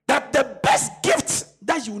 That the best gift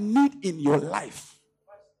that you need in your life,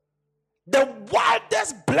 the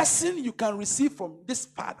wildest blessing you can receive from this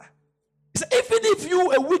Father, is even if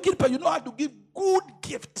you a wicked person, you know how to give good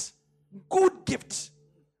gift. Good gift.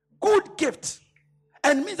 Good gift.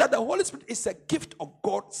 And means that the Holy Spirit is a gift of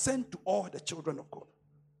God sent to all the children of God.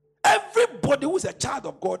 Everybody who is a child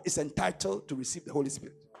of God is entitled to receive the Holy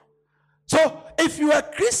Spirit. So if you are a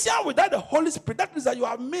Christian without the Holy Spirit, that means that you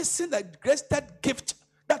are missing the greatest gift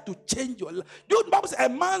that will change your life. The Bible says a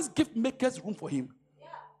man's gift makes room for him.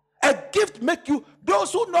 A gift make you,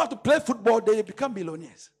 those who know how to play football, they become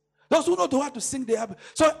millionaires. Those who know how to sing, they have.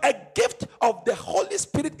 So a gift of the Holy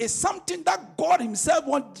Spirit is something that God himself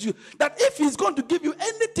wants you. That if he's going to give you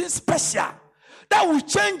anything special that will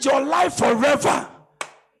change your life forever,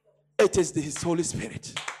 it is his Holy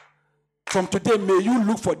Spirit. From today, may you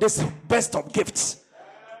look for this best of gifts.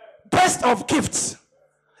 Best of gifts.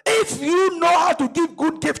 If you know how to give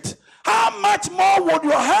good gifts, how much more would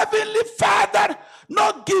your heavenly Father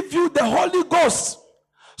not give you the Holy Ghost?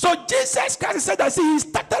 So Jesus Christ said that, he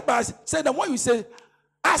started by saying that when you say,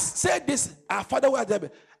 say this, our Father who art in heaven,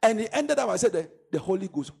 and he ended up by saying the Holy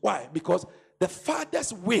Ghost. Why? Because the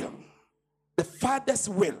Father's will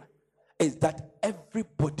is that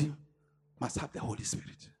everybody must have the Holy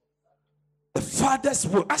Spirit. The Father's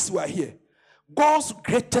will, as we are here, God's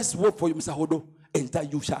greatest will for you, Mr. Hodo, is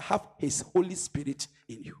that you shall have his Holy Spirit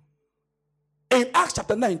in you. In Acts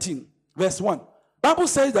chapter 19, verse 1, Bible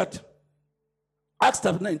says that, Acts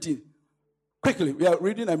chapter 19, quickly, we are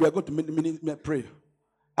reading and we are going to pray.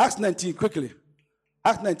 Acts 19, quickly.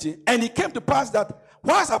 Acts 19, and it came to pass that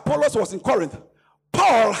whilst Apollos was in Corinth,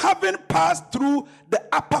 Paul, having passed through the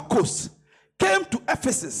upper coast, came to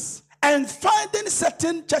Ephesus, and finding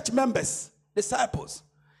certain church members, disciples,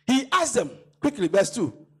 he asked them, quickly, verse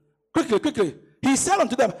 2, quickly, he said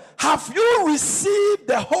unto them, have you received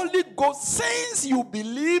the Holy Ghost since you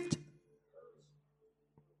believed?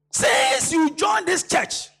 Since you joined this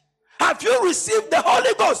church, have you received the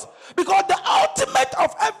Holy Ghost? Because the ultimate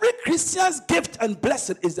of every Christian's gift and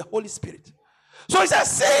blessing is the Holy Spirit. So he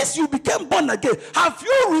says, since you became born again, have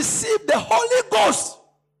you received the Holy Ghost?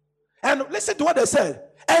 And listen to what they said.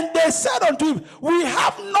 And they said unto him, we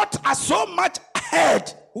have not as so much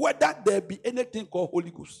heard whether there be anything called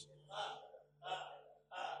Holy Ghost.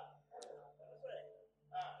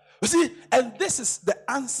 You see, and this is the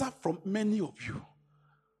answer from many of you.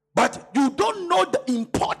 But you don't know the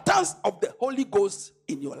importance of the Holy Ghost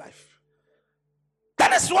in your life.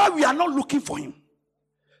 That is why we are not looking for him.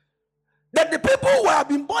 That the people who have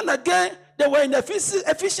been born again, they were in the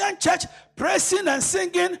Ephesian church, praising and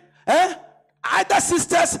singing. Either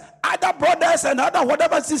sisters, either brothers, and other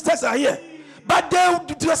whatever sisters are here. But they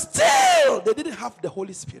didn't have the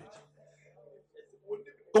Holy Spirit.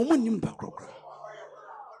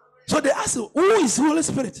 So they asked, who is Holy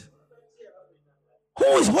Spirit? Who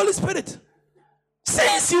is Holy Spirit?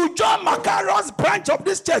 Since you joined Macaron's branch of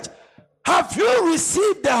this church, have you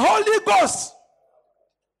received the Holy Ghost?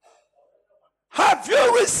 Have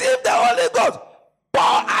you received the Holy Ghost?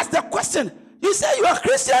 Paul asked the question. You say you are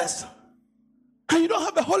Christians and you don't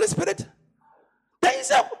have the Holy Spirit? Then he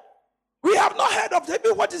said, we have not heard of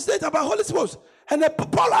what is said about Holy Spirit. And then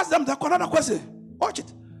Paul asked them another question. Watch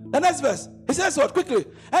it. The next verse. He says what quickly.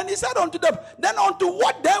 And he said unto them, then unto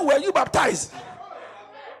what then were you baptized?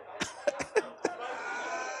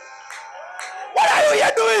 What are you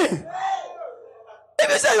here doing? If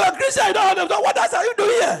you say you are Christian, you don't have them, what else are you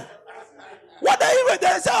doing here? What are you doing?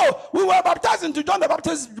 They say, oh, we were baptized into John the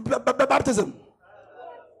baptism.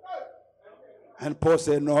 And Paul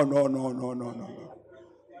said, no.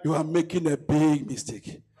 You are making a big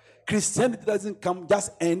mistake. Christianity doesn't come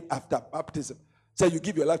just end after baptism. So you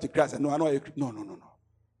give your life to Christ and no.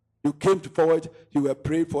 You came forward, you were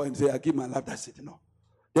prayed for and say, I give my life, that's it. No.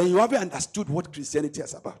 Then you haven't understood what Christianity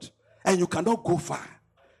is about. And you cannot go far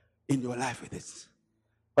in your life with it.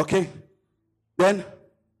 Okay? Then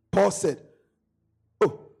Paul said,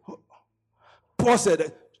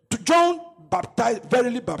 to John baptized,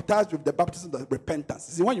 verily baptized with the baptism of repentance.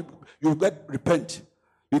 See, when you repent,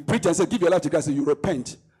 you preach and say, give your life to Christ, and you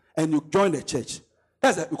repent, and you join the church.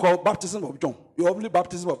 That's what we call baptism of John. You only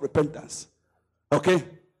baptism of repentance. Okay?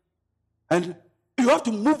 And you have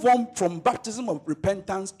to move on from baptism of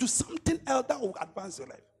repentance to something else that will advance your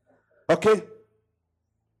life. Okay?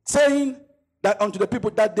 Saying that unto the people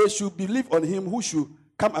that they should believe on him who should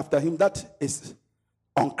come after him, that is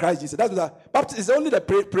on Christ Jesus. That's what baptism is only the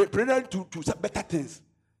prelude to better things.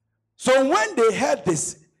 So when they heard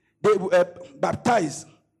this, they were baptized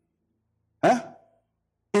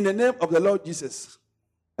in the name of the Lord Jesus.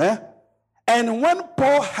 And when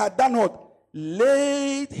Paul had done what?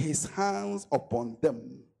 Laid his hands upon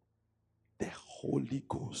them, the Holy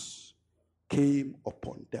Ghost came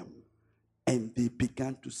upon them, and they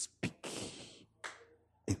began to speak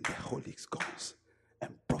in the Holy Ghost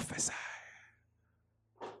and prophesy.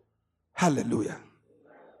 Hallelujah.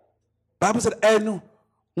 Bible said, and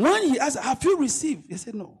when he asked, have you received? He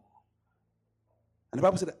said, no. And the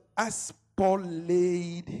Bible said, as Paul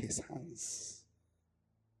laid his hands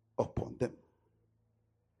upon them,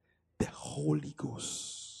 the Holy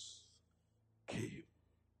Ghost came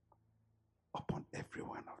upon every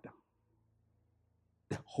one of them.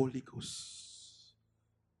 The Holy Ghost.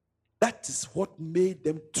 That is what made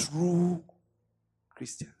them true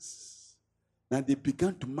Christians. Now they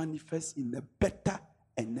began to manifest in a better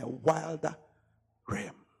and a wilder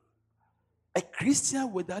realm. A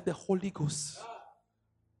Christian without the Holy Ghost,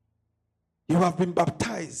 you have been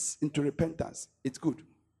baptized into repentance. It's good.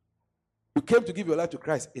 You came to give your life to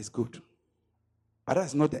Christ. It's good. But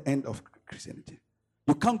that's not the end of Christianity.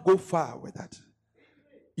 You can't go far with that.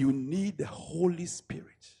 You need the Holy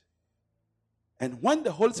Spirit. And when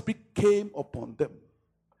the Holy Spirit came upon them,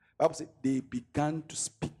 the Bible said they began to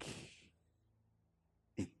speak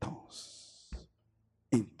in tongues.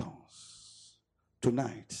 In tongues.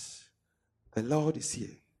 Tonight, the Lord is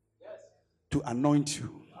here to anoint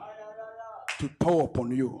you, to pour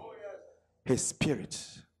upon you his Spirit.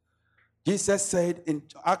 Jesus said in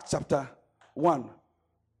Acts chapter 1,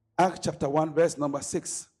 verse number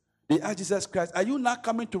 6, they asked Jesus Christ, are you not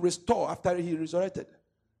coming to restore after he resurrected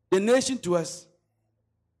the nation to us?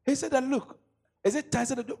 He said that, look, is it time? He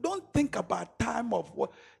said, don't think about time of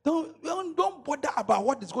what, don't bother about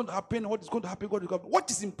what is going to happen, what is going to happen,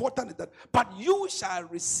 what is important is that, but you shall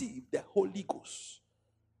receive the Holy Ghost.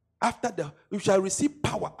 You shall receive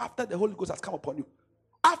power after the Holy Ghost has come upon you.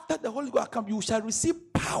 After the Holy Ghost has come, you shall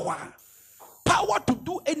receive power. Power to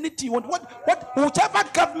do anything you want. Whichever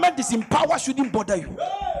government is in power shouldn't bother you.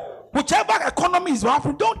 Whichever economy is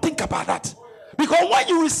powerful, don't think about that. Because when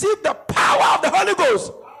you receive the power of the Holy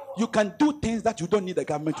Ghost, you can do things that you don't need the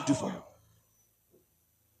government to do for you.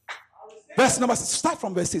 Verse number 6. Start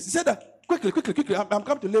from verse 6. He said that quickly. I'm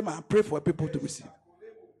coming to lay my hand, pray for people to receive.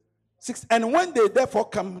 6. And when they therefore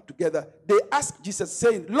come together, they asked Jesus,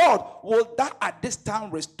 saying, Lord, will thou at this time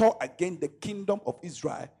restore again the kingdom of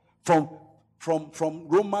Israel from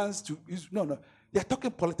Romans to Israel? No. They are talking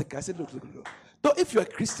politics. I said, look. So if you're a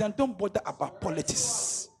Christian, don't bother about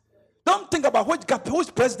politics. Don't think about which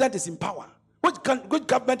president is in power, which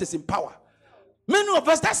government is in power. Many of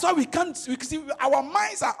us, that's why we see our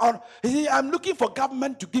minds are on. I'm looking for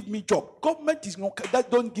government to give me job. Government is not, that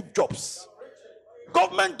don't give jobs.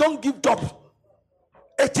 Government don't give jobs.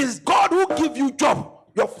 It is God who give you job.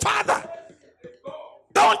 Your Father.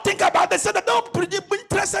 Don't think about this. Don't be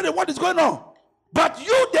interested in what is going on. But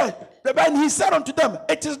you there, and he said unto them,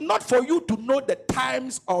 it is not for you to know the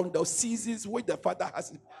times or the seasons which the Father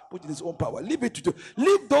has put in his own power. Leave it to you.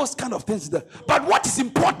 Leave those kind of things there. But what is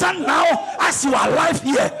important now, as you are alive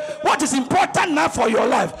here, what is important now for your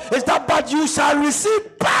life is that but you shall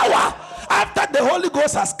receive power after the Holy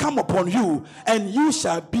Ghost has come upon you, and you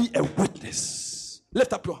shall be a witness.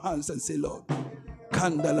 Lift up your hands and say, Lord,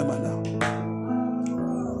 Kandalamana.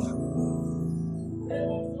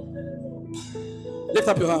 Lift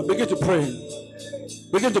up your hand. Begin to pray.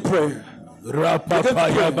 Begin to pray. Begin to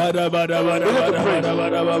pray.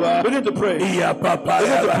 Begin to pray. The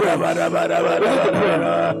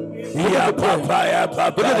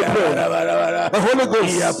Holy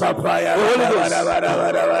Ghost. The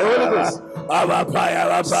Holy Ghost.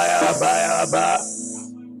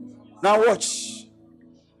 Now watch.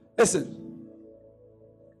 Listen.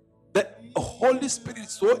 The Holy Spirit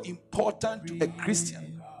is so important to a Christian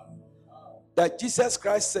that Jesus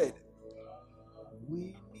Christ said,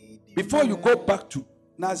 before you go back to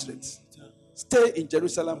Nazareth, stay in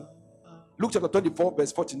Jerusalem. Luke chapter 24,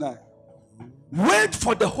 verse 49. Wait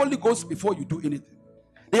for the Holy Ghost before you do anything.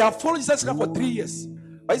 They have followed Jesus Christ for 3 years.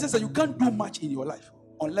 But Jesus said, you can't do much in your life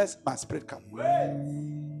unless my spirit comes.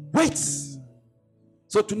 Wait.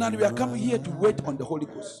 So tonight we are coming here to wait on the Holy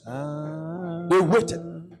Ghost. They waited.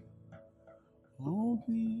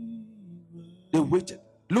 They waited.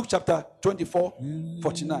 Luke chapter 24,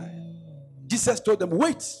 49. Jesus told them,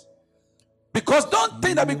 wait. Because don't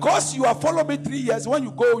think that because you have followed me 3 years, when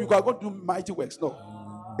you go, you are going to do mighty works. No.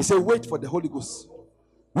 He said, wait for the Holy Ghost.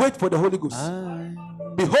 Wait for the Holy Ghost.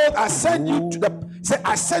 Behold, I send you to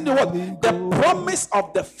I send you what? The promise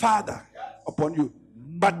of the Father upon you.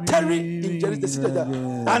 But tarry in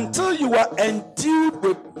Jerusalem until you are endued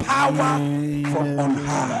with power from on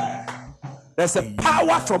high. There's a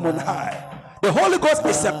power from on high. The Holy Ghost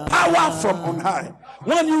is a power from on high.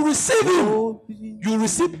 When you receive him, you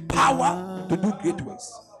receive power to do great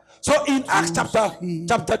works. So in Acts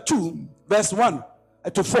chapter 2, verse 1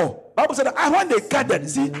 to 4, Bible said that when they gathered,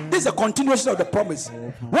 see, this is a continuation of the promise.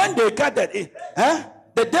 When they gathered,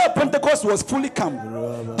 the day of Pentecost was fully come.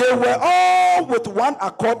 They were all with one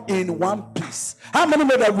accord in one place. How many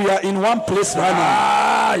know that we are in one place right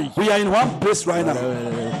now? We are in one place right now.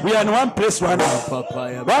 We are in one place right now.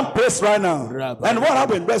 One place right now. And what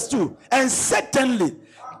happened? Verse 2. And certainly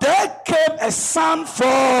there came a sound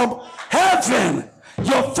from heaven.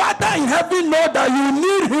 Your Father in heaven know that you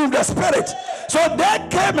need him, the Spirit. So there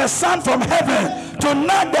came a sound from heaven.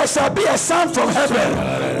 Tonight there shall be a sound from heaven.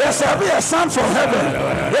 There shall be a sound from heaven.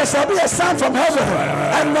 There shall be a sound from heaven.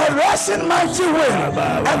 And a rushing mighty wind.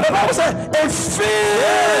 And the Bible said, it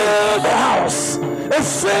filled the house. It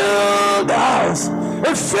filled the house.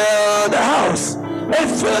 It filled the house. It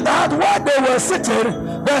filled the house while they were sitting.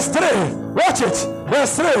 Verse 3. Watch it.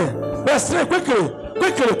 Verse 3. Verse 3. Quickly.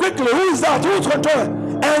 Who is that? Who is controlling?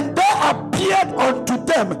 And there appeared unto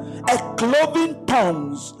them a cloven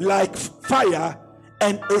tongues like fire,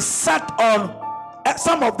 and it sat on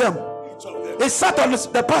some of them. It sat on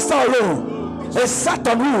the pastor alone. It sat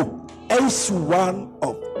on who? Each one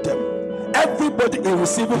of them. Everybody is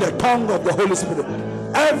receiving the tongue of the Holy Spirit.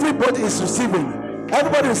 Everybody is receiving.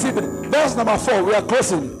 Everybody receiving. Verse number 4. We are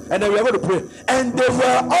closing, and then we are going to pray. And they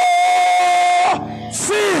were all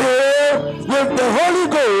filled with the Holy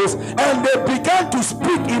Ghost, and they began to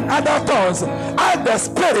speak in other tongues as the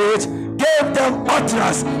Spirit gave them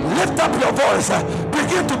utterance. Lift up your voice,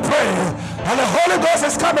 begin to pray, and the Holy Ghost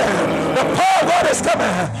is coming. The power of God is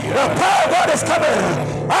coming. The power of God is coming.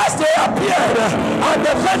 As they appeared on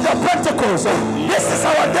the day of Pentecost. This is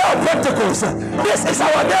our day of Pentecost. This is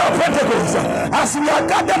our day of Pentecost. As we are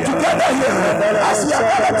gathered together here,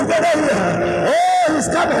 he's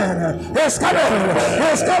coming. He's coming.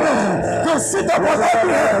 He's coming to sit upon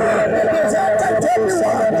every head,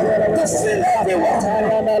 to fill everyone.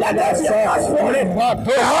 Let us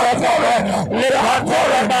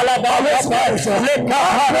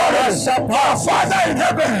Father in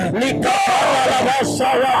heaven,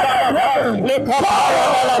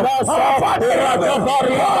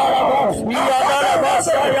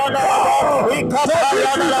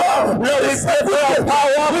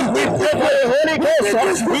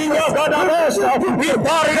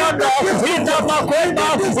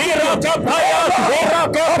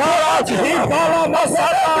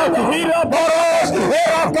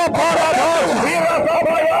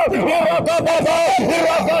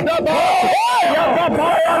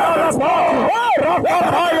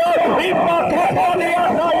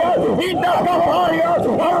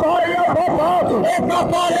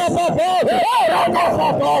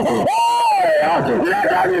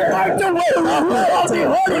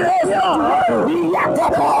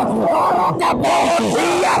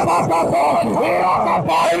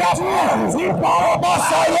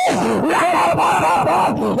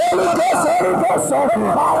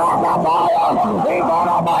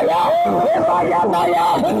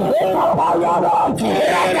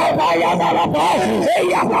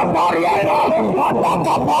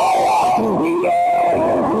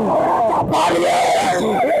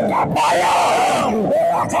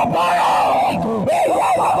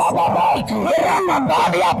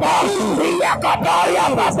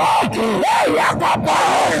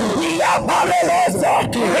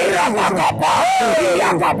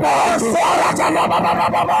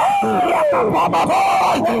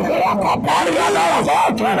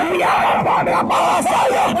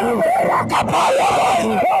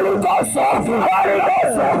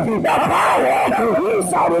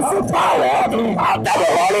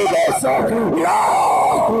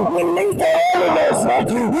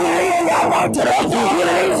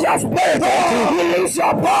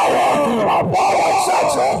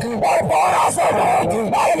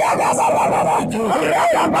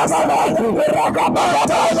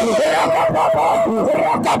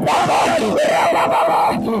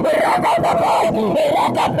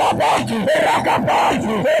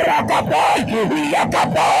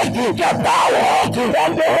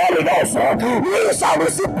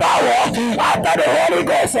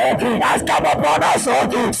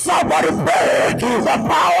 Somebody pray. The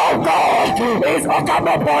power of God is come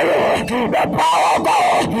upon you. The power of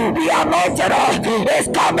God, the anointing is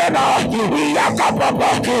coming up.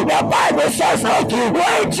 The Bible says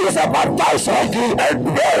when Jesus baptized and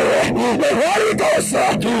the Holy Ghost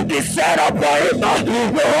descended upon him.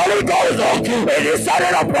 The Holy Ghost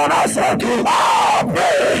descended upon us.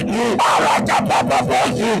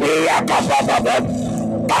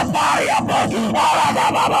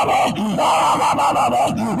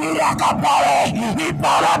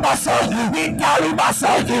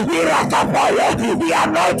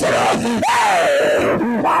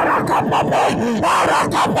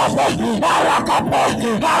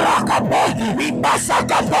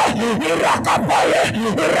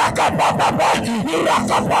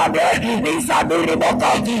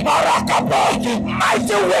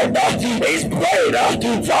 Mighty wind is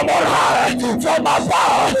blowing from on high, from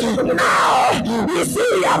above. Now you see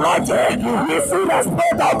the anointing, you see the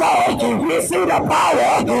spirit of God, you see the power.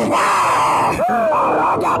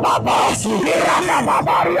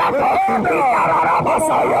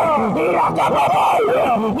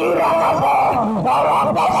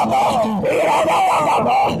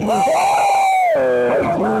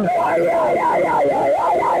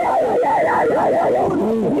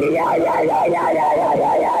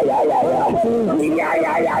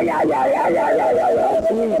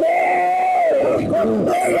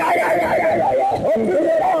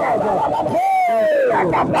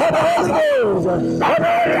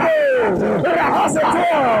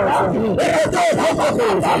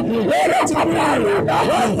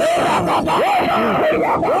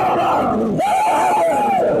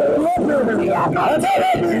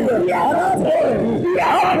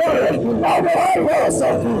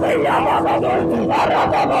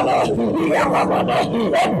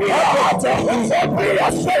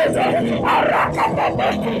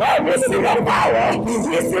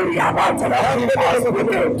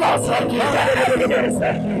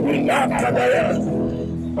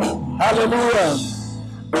 Hallelujah.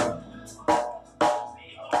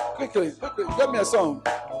 Quickly, give me a song.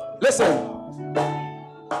 Listen.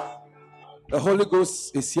 The Holy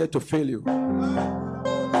Ghost is here to fill you.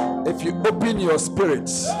 If you open your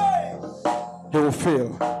spirits, He will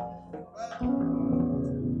fill.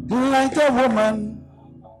 Like a woman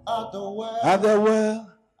at the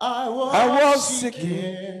well, I was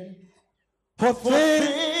seeking for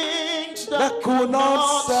things that could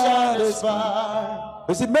not satisfy.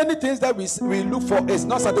 You see, many things that we look for is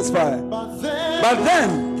not satisfied. But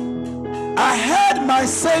then I heard my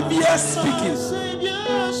Savior speaking.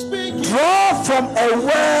 Draw from a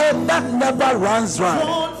well that never runs dry.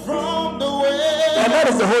 And that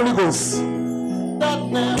is the Holy Ghost.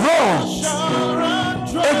 Draws.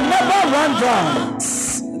 It never ran dry.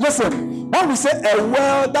 Listen, when we say a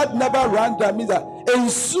well that never ran dry, means that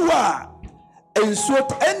ensure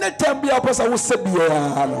anytime a person will say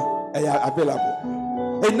available.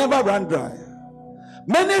 It never ran dry.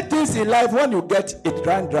 Many things in life, when you get it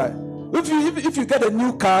ran dry. If you get a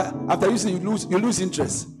new car after using, you lose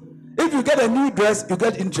interest. If you get a new dress, you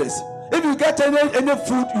get interest. If you get any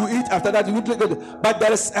food you eat after that, you need to get it. But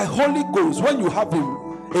there is a Holy Ghost. When you have him,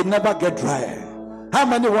 it never get dry. How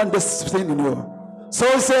many want this thing in you?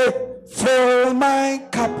 So say, fill my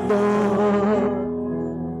cup, Lord.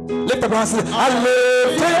 Lift up and say, I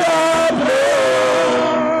lift it up,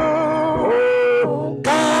 Lord.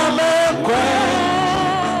 Come and quench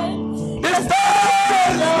the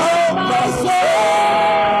thirst of my soul.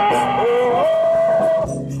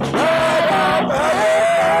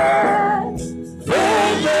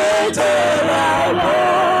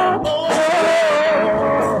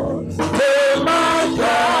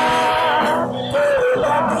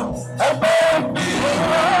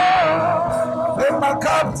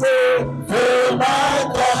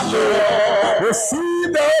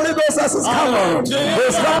 Receive the Holy Ghost as it's coming.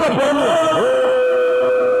 It's not upon you.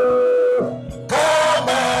 Come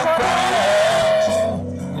and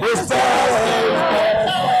pray. It's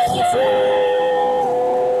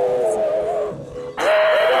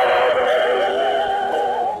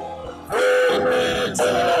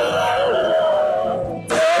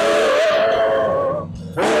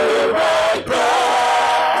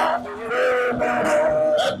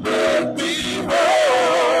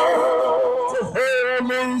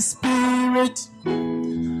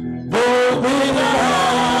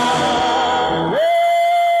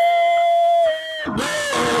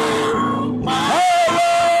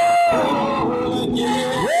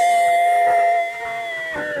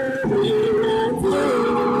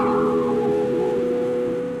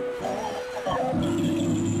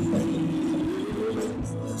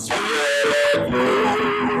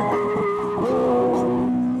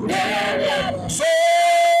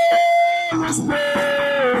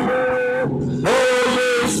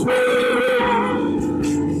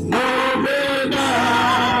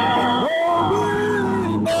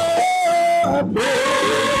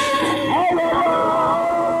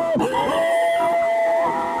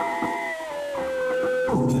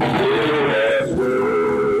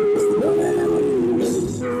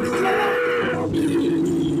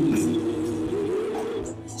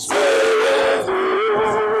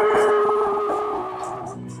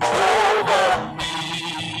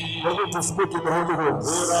speak in the Holy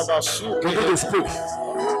Ghost. Begin to speak.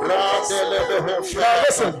 Now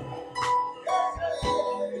listen.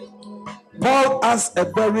 Paul asked a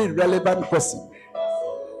very relevant question.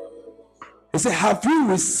 He said, have you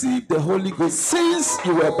received the Holy Ghost since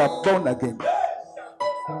you were born again?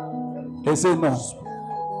 He said, no.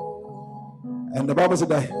 And the Bible said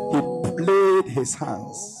that he laid his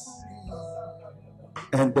hands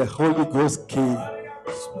and the Holy Ghost came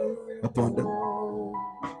upon them.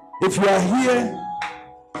 If you are here,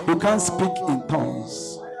 you can't speak in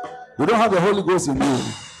tongues. You don't have the Holy Ghost in you.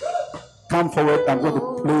 Come forward. I'm going to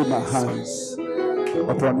lay my hands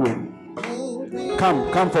upon you.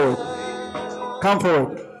 Come forward. Come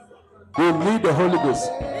forward. You need the Holy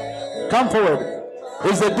Ghost. Come forward.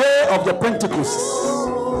 It's the day of the Pentecost.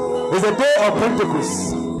 It's the day of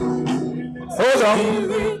Pentecost. Hold on.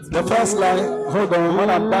 The first line. Hold on. When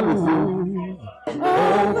I'm done with you.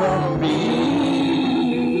 Over me.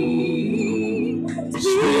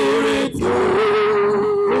 Spirit,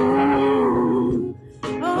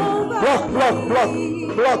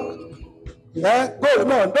 block. Yeah, go.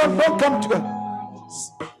 No, don't come together.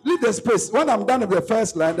 Leave the space. When I'm done with the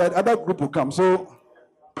first line, that other group will come. So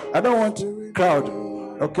I don't want crowd.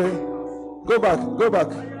 Okay, go back.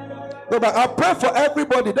 I pray for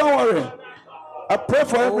everybody. Don't worry. I pray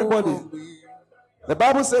for everybody. The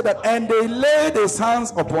Bible said that, and they laid his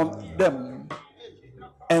hands upon them,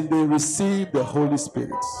 and they received the Holy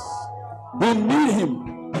Spirit. We need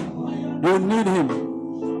him. You need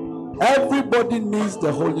him. Everybody needs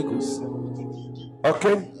the Holy Ghost.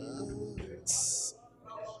 Okay?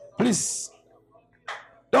 Please.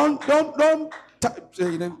 Don't let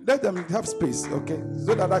them have space, okay?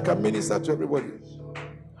 So that I can minister to everybody.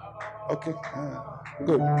 Okay?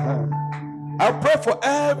 Good. I pray for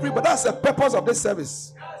everybody. That's the purpose of this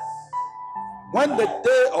service. When the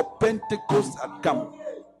day of Pentecost had come,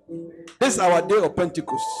 this is our day of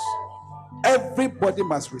Pentecost. Everybody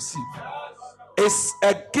must receive. It's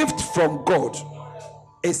a gift from God.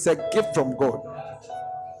 It's a gift from God.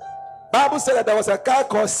 Bible said that there was a guy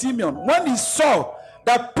called Simeon. When he saw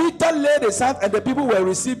that Peter laid his hand and the people were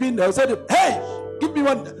receiving. They said, "Hey, give me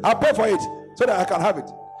one. I'll pay for it so that I can have it."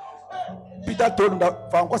 Peter told him that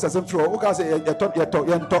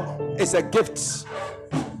it's a gift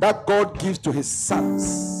that God gives to his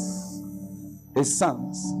sons. His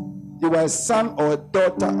sons. You are a son or a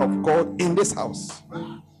daughter of God in this house.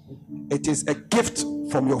 It is a gift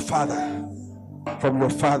from your father. From your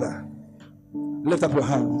father. Lift up your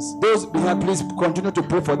hands. Those behind, please continue to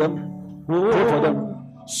pray for them. Pray for them.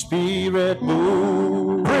 Spirit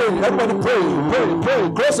move. Pray, everybody pray.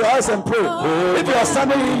 Close your eyes and pray. If you are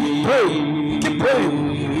standing, pray. Keep praying.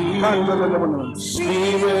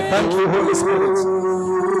 Spirit, thank you, Holy Spirit.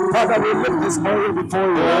 Father, we lift this oil before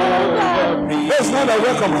you. This is not a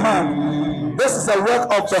work of man. This is a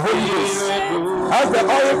work of the Holy Ghost. As the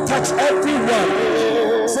oil touch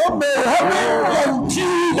everyone, so may heaven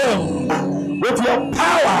endue them with your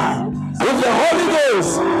power, with the Holy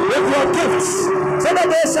Ghost, with your gifts, so that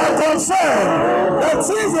they shall confirm that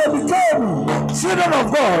since they became children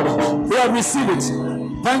of God, they have received it.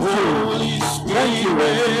 Thank you. Thank you.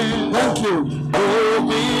 Thank you.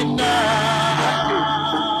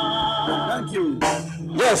 Thank you.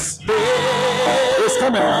 Yes. It's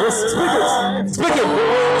coming. Yes. Speak it. Speak it.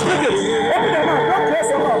 Speak it. Open your mouth. Don't close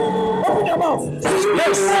your mouth. Open your mouth.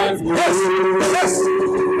 Yes. Yes. Yes.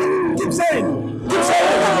 Keep saying. Keep saying.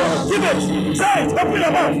 Give it. Say it. Open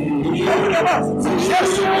your mouth. Open your mouth. Yes.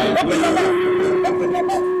 Open your mouth. Open your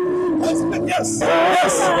mouth. Yes. Yes.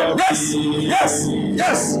 Yes. Yes.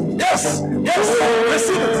 Yes. Yes. Yes.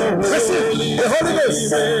 Receive it. Receive the Holy Ghost.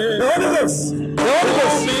 The Holy Ghost. The Holy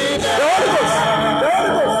Ghost. The Holy Ghost. The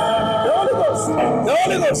Holy Ghost. The Holy Ghost. The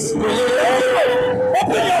Holy Ghost.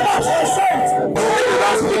 Open your mouth and say it. If you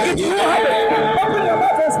don't speak it, you don't have it. Open your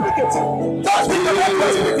mouth and speak it. Don't speak the mouth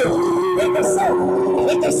and speak it. Let the sound.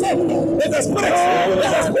 Let the sound. Let the spirit.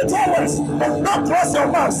 Let the spirit always. Don't close your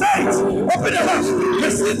mouth. Say it. Open your mouth.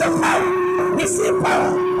 Receive the power. Receive power.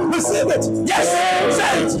 Receive it. Yes.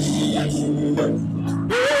 Say it.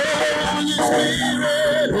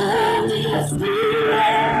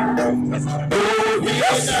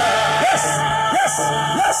 Yes. Yes. Yes.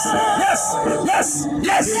 Yes. Yes. Yes.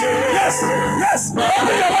 Yes. Yes. Yes.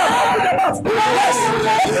 Open your mouth. Open your mouth. Yes.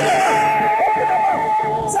 Open your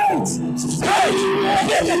mouth. Say it. Say it.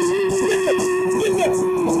 Speak it. Speak it.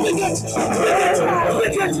 Speak it. Speak it.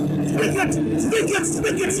 Speak it. Speak it. Speak it.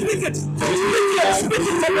 Speak it. Speak it. Speak it. Speak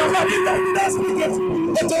it from your mouth. You don't speak it.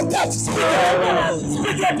 Let your touch. Speak it.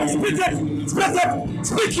 Speak it. Speak it. Speak it.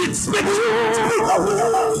 Speak it. Speak it. Speak up with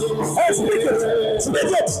your mouth. And speak it.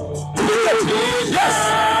 Speak it. Speak it. Yes.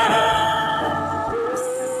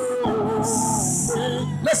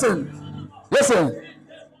 Listen. Listen.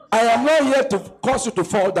 I am not here to cause you to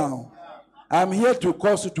fall down. I am here to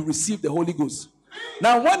cause you to receive the Holy Ghost.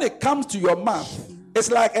 Now, when it comes to your mouth,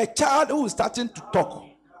 it's like a child who is starting to talk.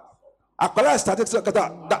 Akola is starting to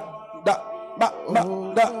talk.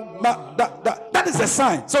 That is a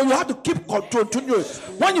sign. So you have to keep continuing.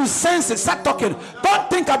 When you sense it, start talking. Don't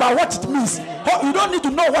think about what it means. You don't need to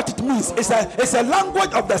know what it means. It's a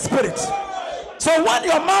language of the spirit. So when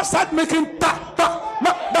your mouth starts making it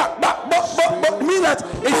means that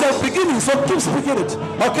it's a beginning. So keep speaking it.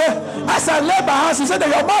 Okay? As I lay my hands, you said that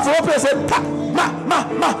your mouth will open and say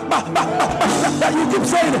that you keep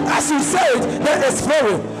saying it. As you say it, then it's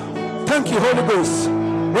flowing. Thank you, Holy Ghost.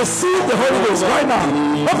 Receive the Holy Ghost right now.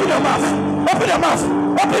 Open your mouth. Open your mouth.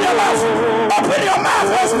 Open your mouth. Open your mouth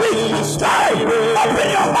and speak. Open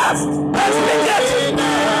your mouth and speak it.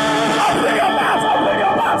 Open your mouth. Open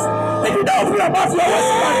your mouth. If you don't open your mouth, you're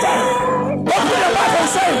wasting my time. Open your mouth and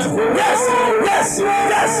say it. Yes. Yes.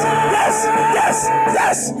 Yes. Yes. Yes.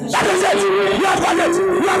 Yes. That is it. You have got it.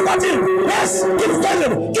 You have got it. Yes. Keep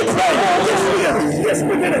telling. Keep praying. Keep speaking. Keep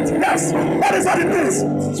speaking it. Yes. That is what it means.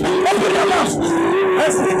 Open your mouth.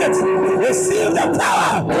 Let's speak it. Receive the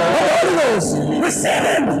power of the Holy Ghost. Receive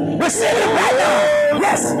him. Receive him right now.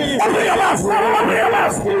 Yes. Open your mouth. Open your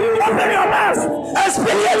mouth. Open your mouth. And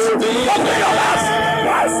speak it. Open your mouth.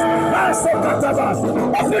 Yes.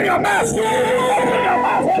 Open your mouth. Open your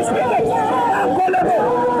mouth and speak it.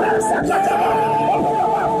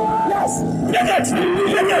 Yes. Speak it.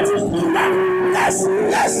 Speak it. Yes.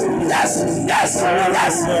 Yes. Yes. Yes.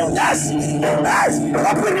 Yes. Yes. Yes.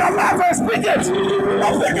 Open your mouth and speak it.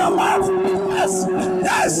 Open your mouth. Yes.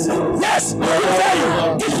 Yes. Yes. Keep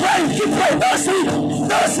praying. Keep praying. Keep praying. Don't sleep.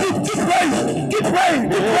 Don't sleep. Keep praying. Keep praying.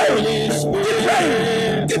 Keep praying. Keep praying.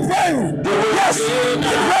 Keep praying. Yes. Keep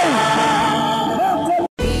praying.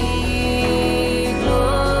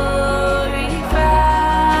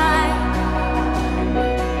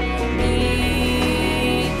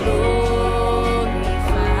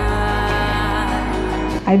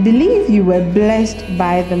 I believe you were blessed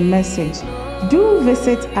by the message. Do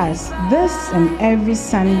visit us this and every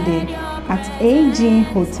Sunday at AG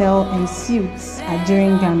Hotel and Suites at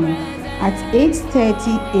Jeringano at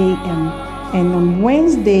 8:30 a.m. and on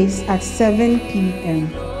Wednesdays at 7 p.m.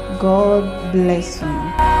 God bless you.